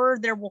ash borer,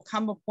 there will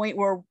come a point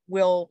where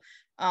we'll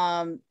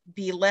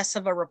be less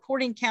of a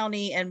reporting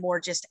county and more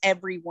just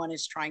everyone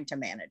is trying to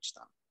manage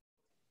them.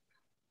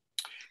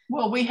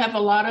 Well, we have a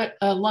lot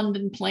of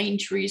London plane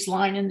trees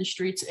lining the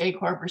streets of Egg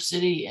Harbor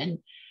City, and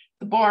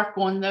the bark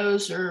on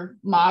those are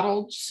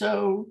mottled,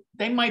 so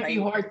they might be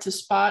hard to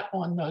spot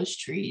on those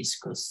trees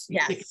because you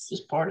think it's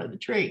just part of the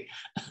tree.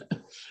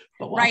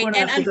 But right,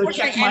 and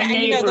unfortunately, and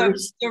you know,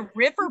 the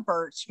river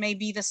birch may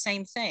be the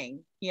same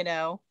thing, you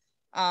know,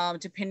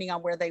 depending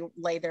on where they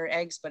lay their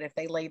eggs. But if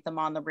they laid them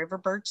on the river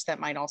birch,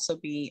 that might also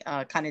be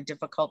kind of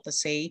difficult to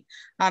see.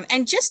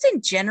 And just in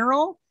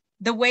general,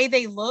 the way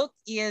they look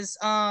is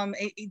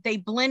they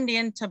blend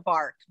into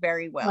bark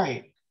very well.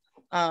 Right.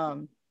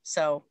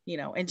 So, you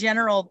know, in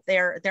general,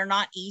 they're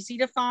not easy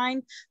to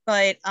find.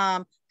 But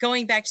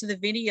going back to the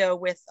video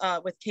with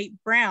Kate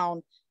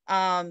Brown,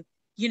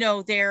 you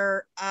know,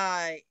 they're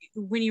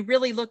when you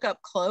really look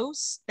up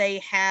close, they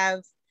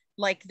have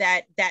like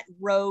that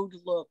road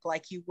look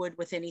like you would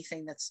with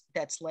anything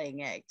that's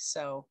laying eggs.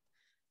 So,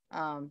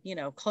 you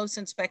know, close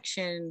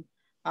inspection.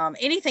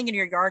 Anything in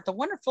your yard. The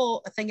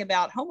wonderful thing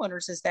about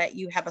homeowners is that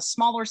you have a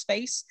smaller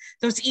space,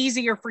 so it's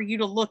easier for you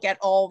to look at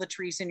all the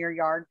trees in your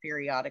yard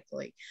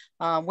periodically.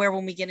 Where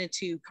when we get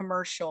into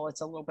commercial,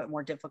 it's a little bit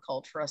more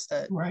difficult for us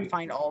to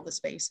find all the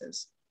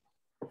spaces.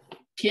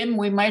 Kim,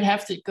 we might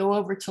have to go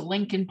over to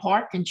Lincoln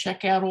Park and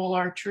check out all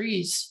our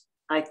trees.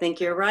 I think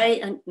you're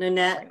right,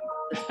 Nanette.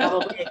 It's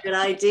probably a good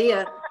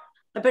idea.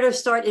 I better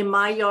start in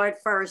my yard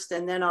first,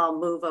 and then I'll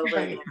move over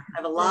there. I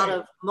have a lot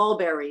of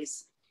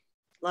mulberries.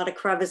 A lot of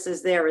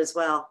crevices there as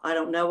well. I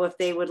don't know if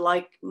they would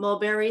like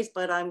mulberries,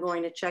 but I'm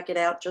going to check it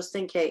out just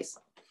in case.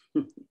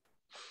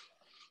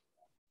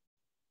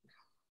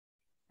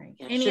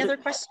 Any other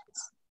questions?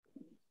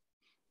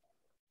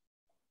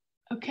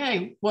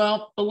 Okay,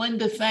 well,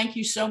 Belinda, thank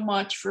you so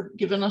much for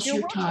giving us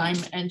your time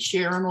and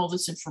sharing all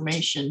this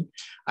information.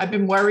 I've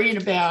been worrying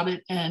about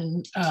it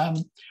and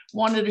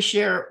wanted to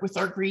share it with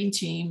our green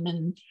team,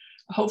 and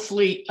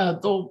hopefully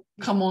they'll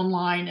come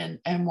online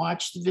and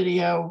watch the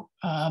video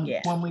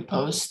when we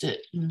post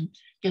it and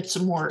get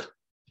some more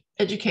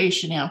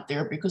education out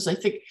there, because I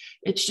think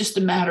it's just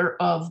a matter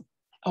of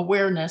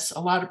awareness. A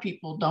lot of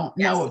people don't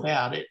know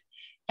about it,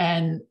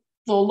 and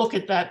they'll look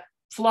at that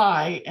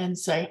fly and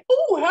say,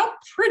 oh, how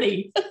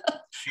pretty.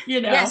 You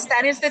know. Yes,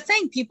 that is the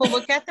thing. People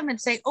look at them and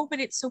say, oh,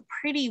 but it's so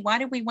pretty. Why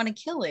do we want to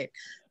kill it?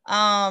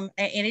 And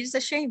it is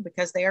a shame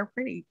because they are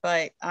pretty,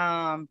 but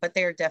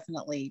they are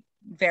definitely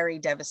very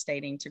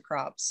devastating to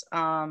crops.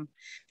 And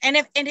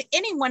if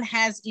anyone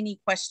has any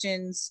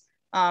questions,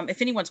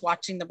 if anyone's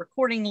watching the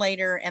recording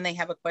later and they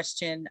have a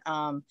question,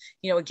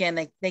 you know,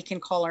 again, they can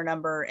call our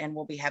number and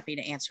we'll be happy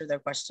to answer their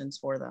questions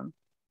for them.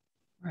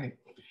 Right.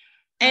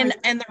 And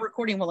the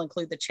recording will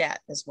include the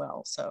chat as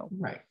well. So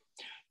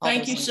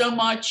Thank you so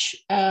much.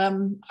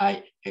 I'm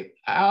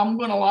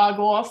going to log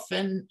off,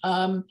 and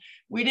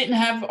we didn't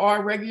have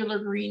our regular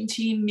green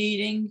team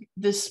meeting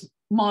this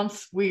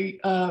month. We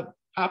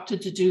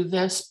opted to do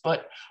this,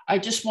 but I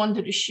just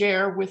wanted to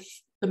share with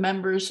the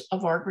members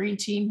of our green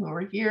team who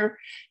are here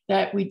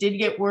that we did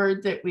get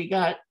word that we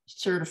got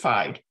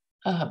certified,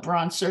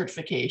 bronze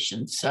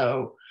certification.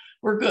 So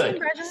we're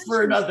good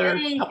for another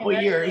couple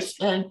of years.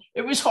 And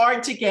it was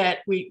hard to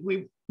get.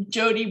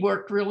 Jody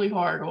worked really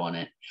hard on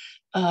it.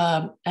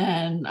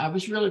 And I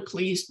was really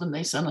pleased when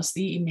they sent us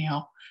the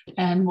email.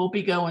 And we'll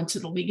be going to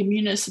the League of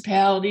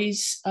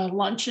Municipalities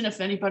luncheon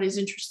if anybody's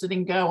interested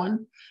in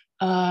going.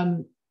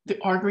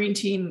 Our green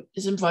team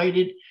is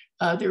invited.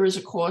 There is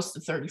a cost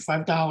of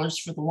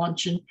 $35 for the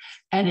luncheon,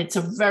 and it's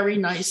a very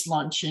nice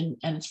luncheon,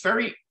 and it's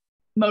very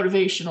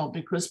motivational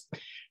because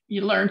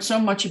you learn so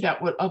much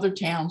about what other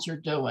towns are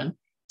doing.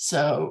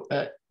 So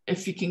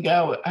if you can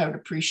go, I would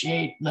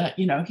appreciate that,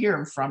 you know,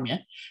 hearing from you.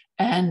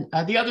 And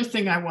the other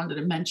thing I wanted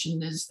to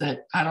mention is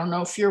that, I don't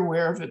know if you're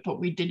aware of it, but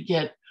we did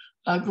get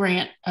a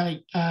grant,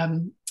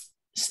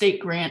 state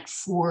grant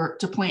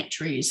to plant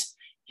trees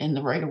in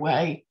the right of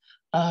way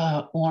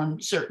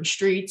on certain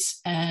streets.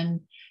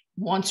 And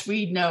once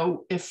we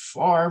know if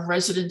our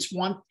residents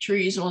want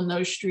trees on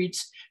those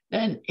streets,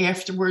 then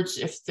afterwards,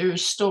 if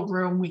there's still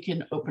room, we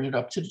can open it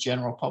up to the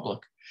general public.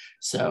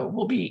 So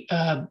we'll be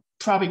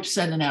probably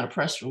sending out a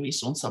press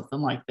release on something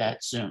like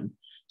that soon.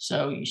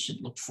 So you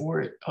should look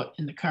for it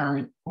in the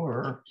current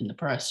or in the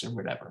press or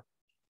whatever,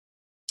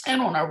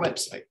 and on our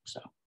website.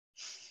 So,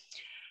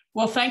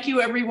 Well, thank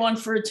you everyone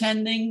for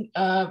attending.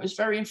 It was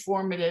very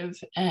informative.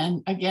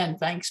 And again,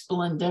 thanks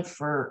Belinda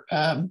for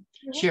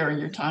sharing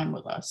your time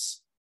with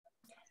us.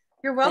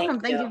 You're welcome.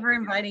 Thank Thank you. you for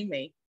inviting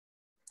me.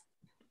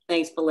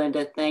 Thanks,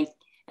 Belinda. Thank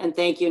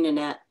you,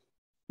 Nanette.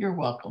 You're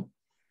welcome.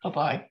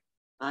 Bye-bye.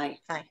 Bye.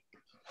 Bye.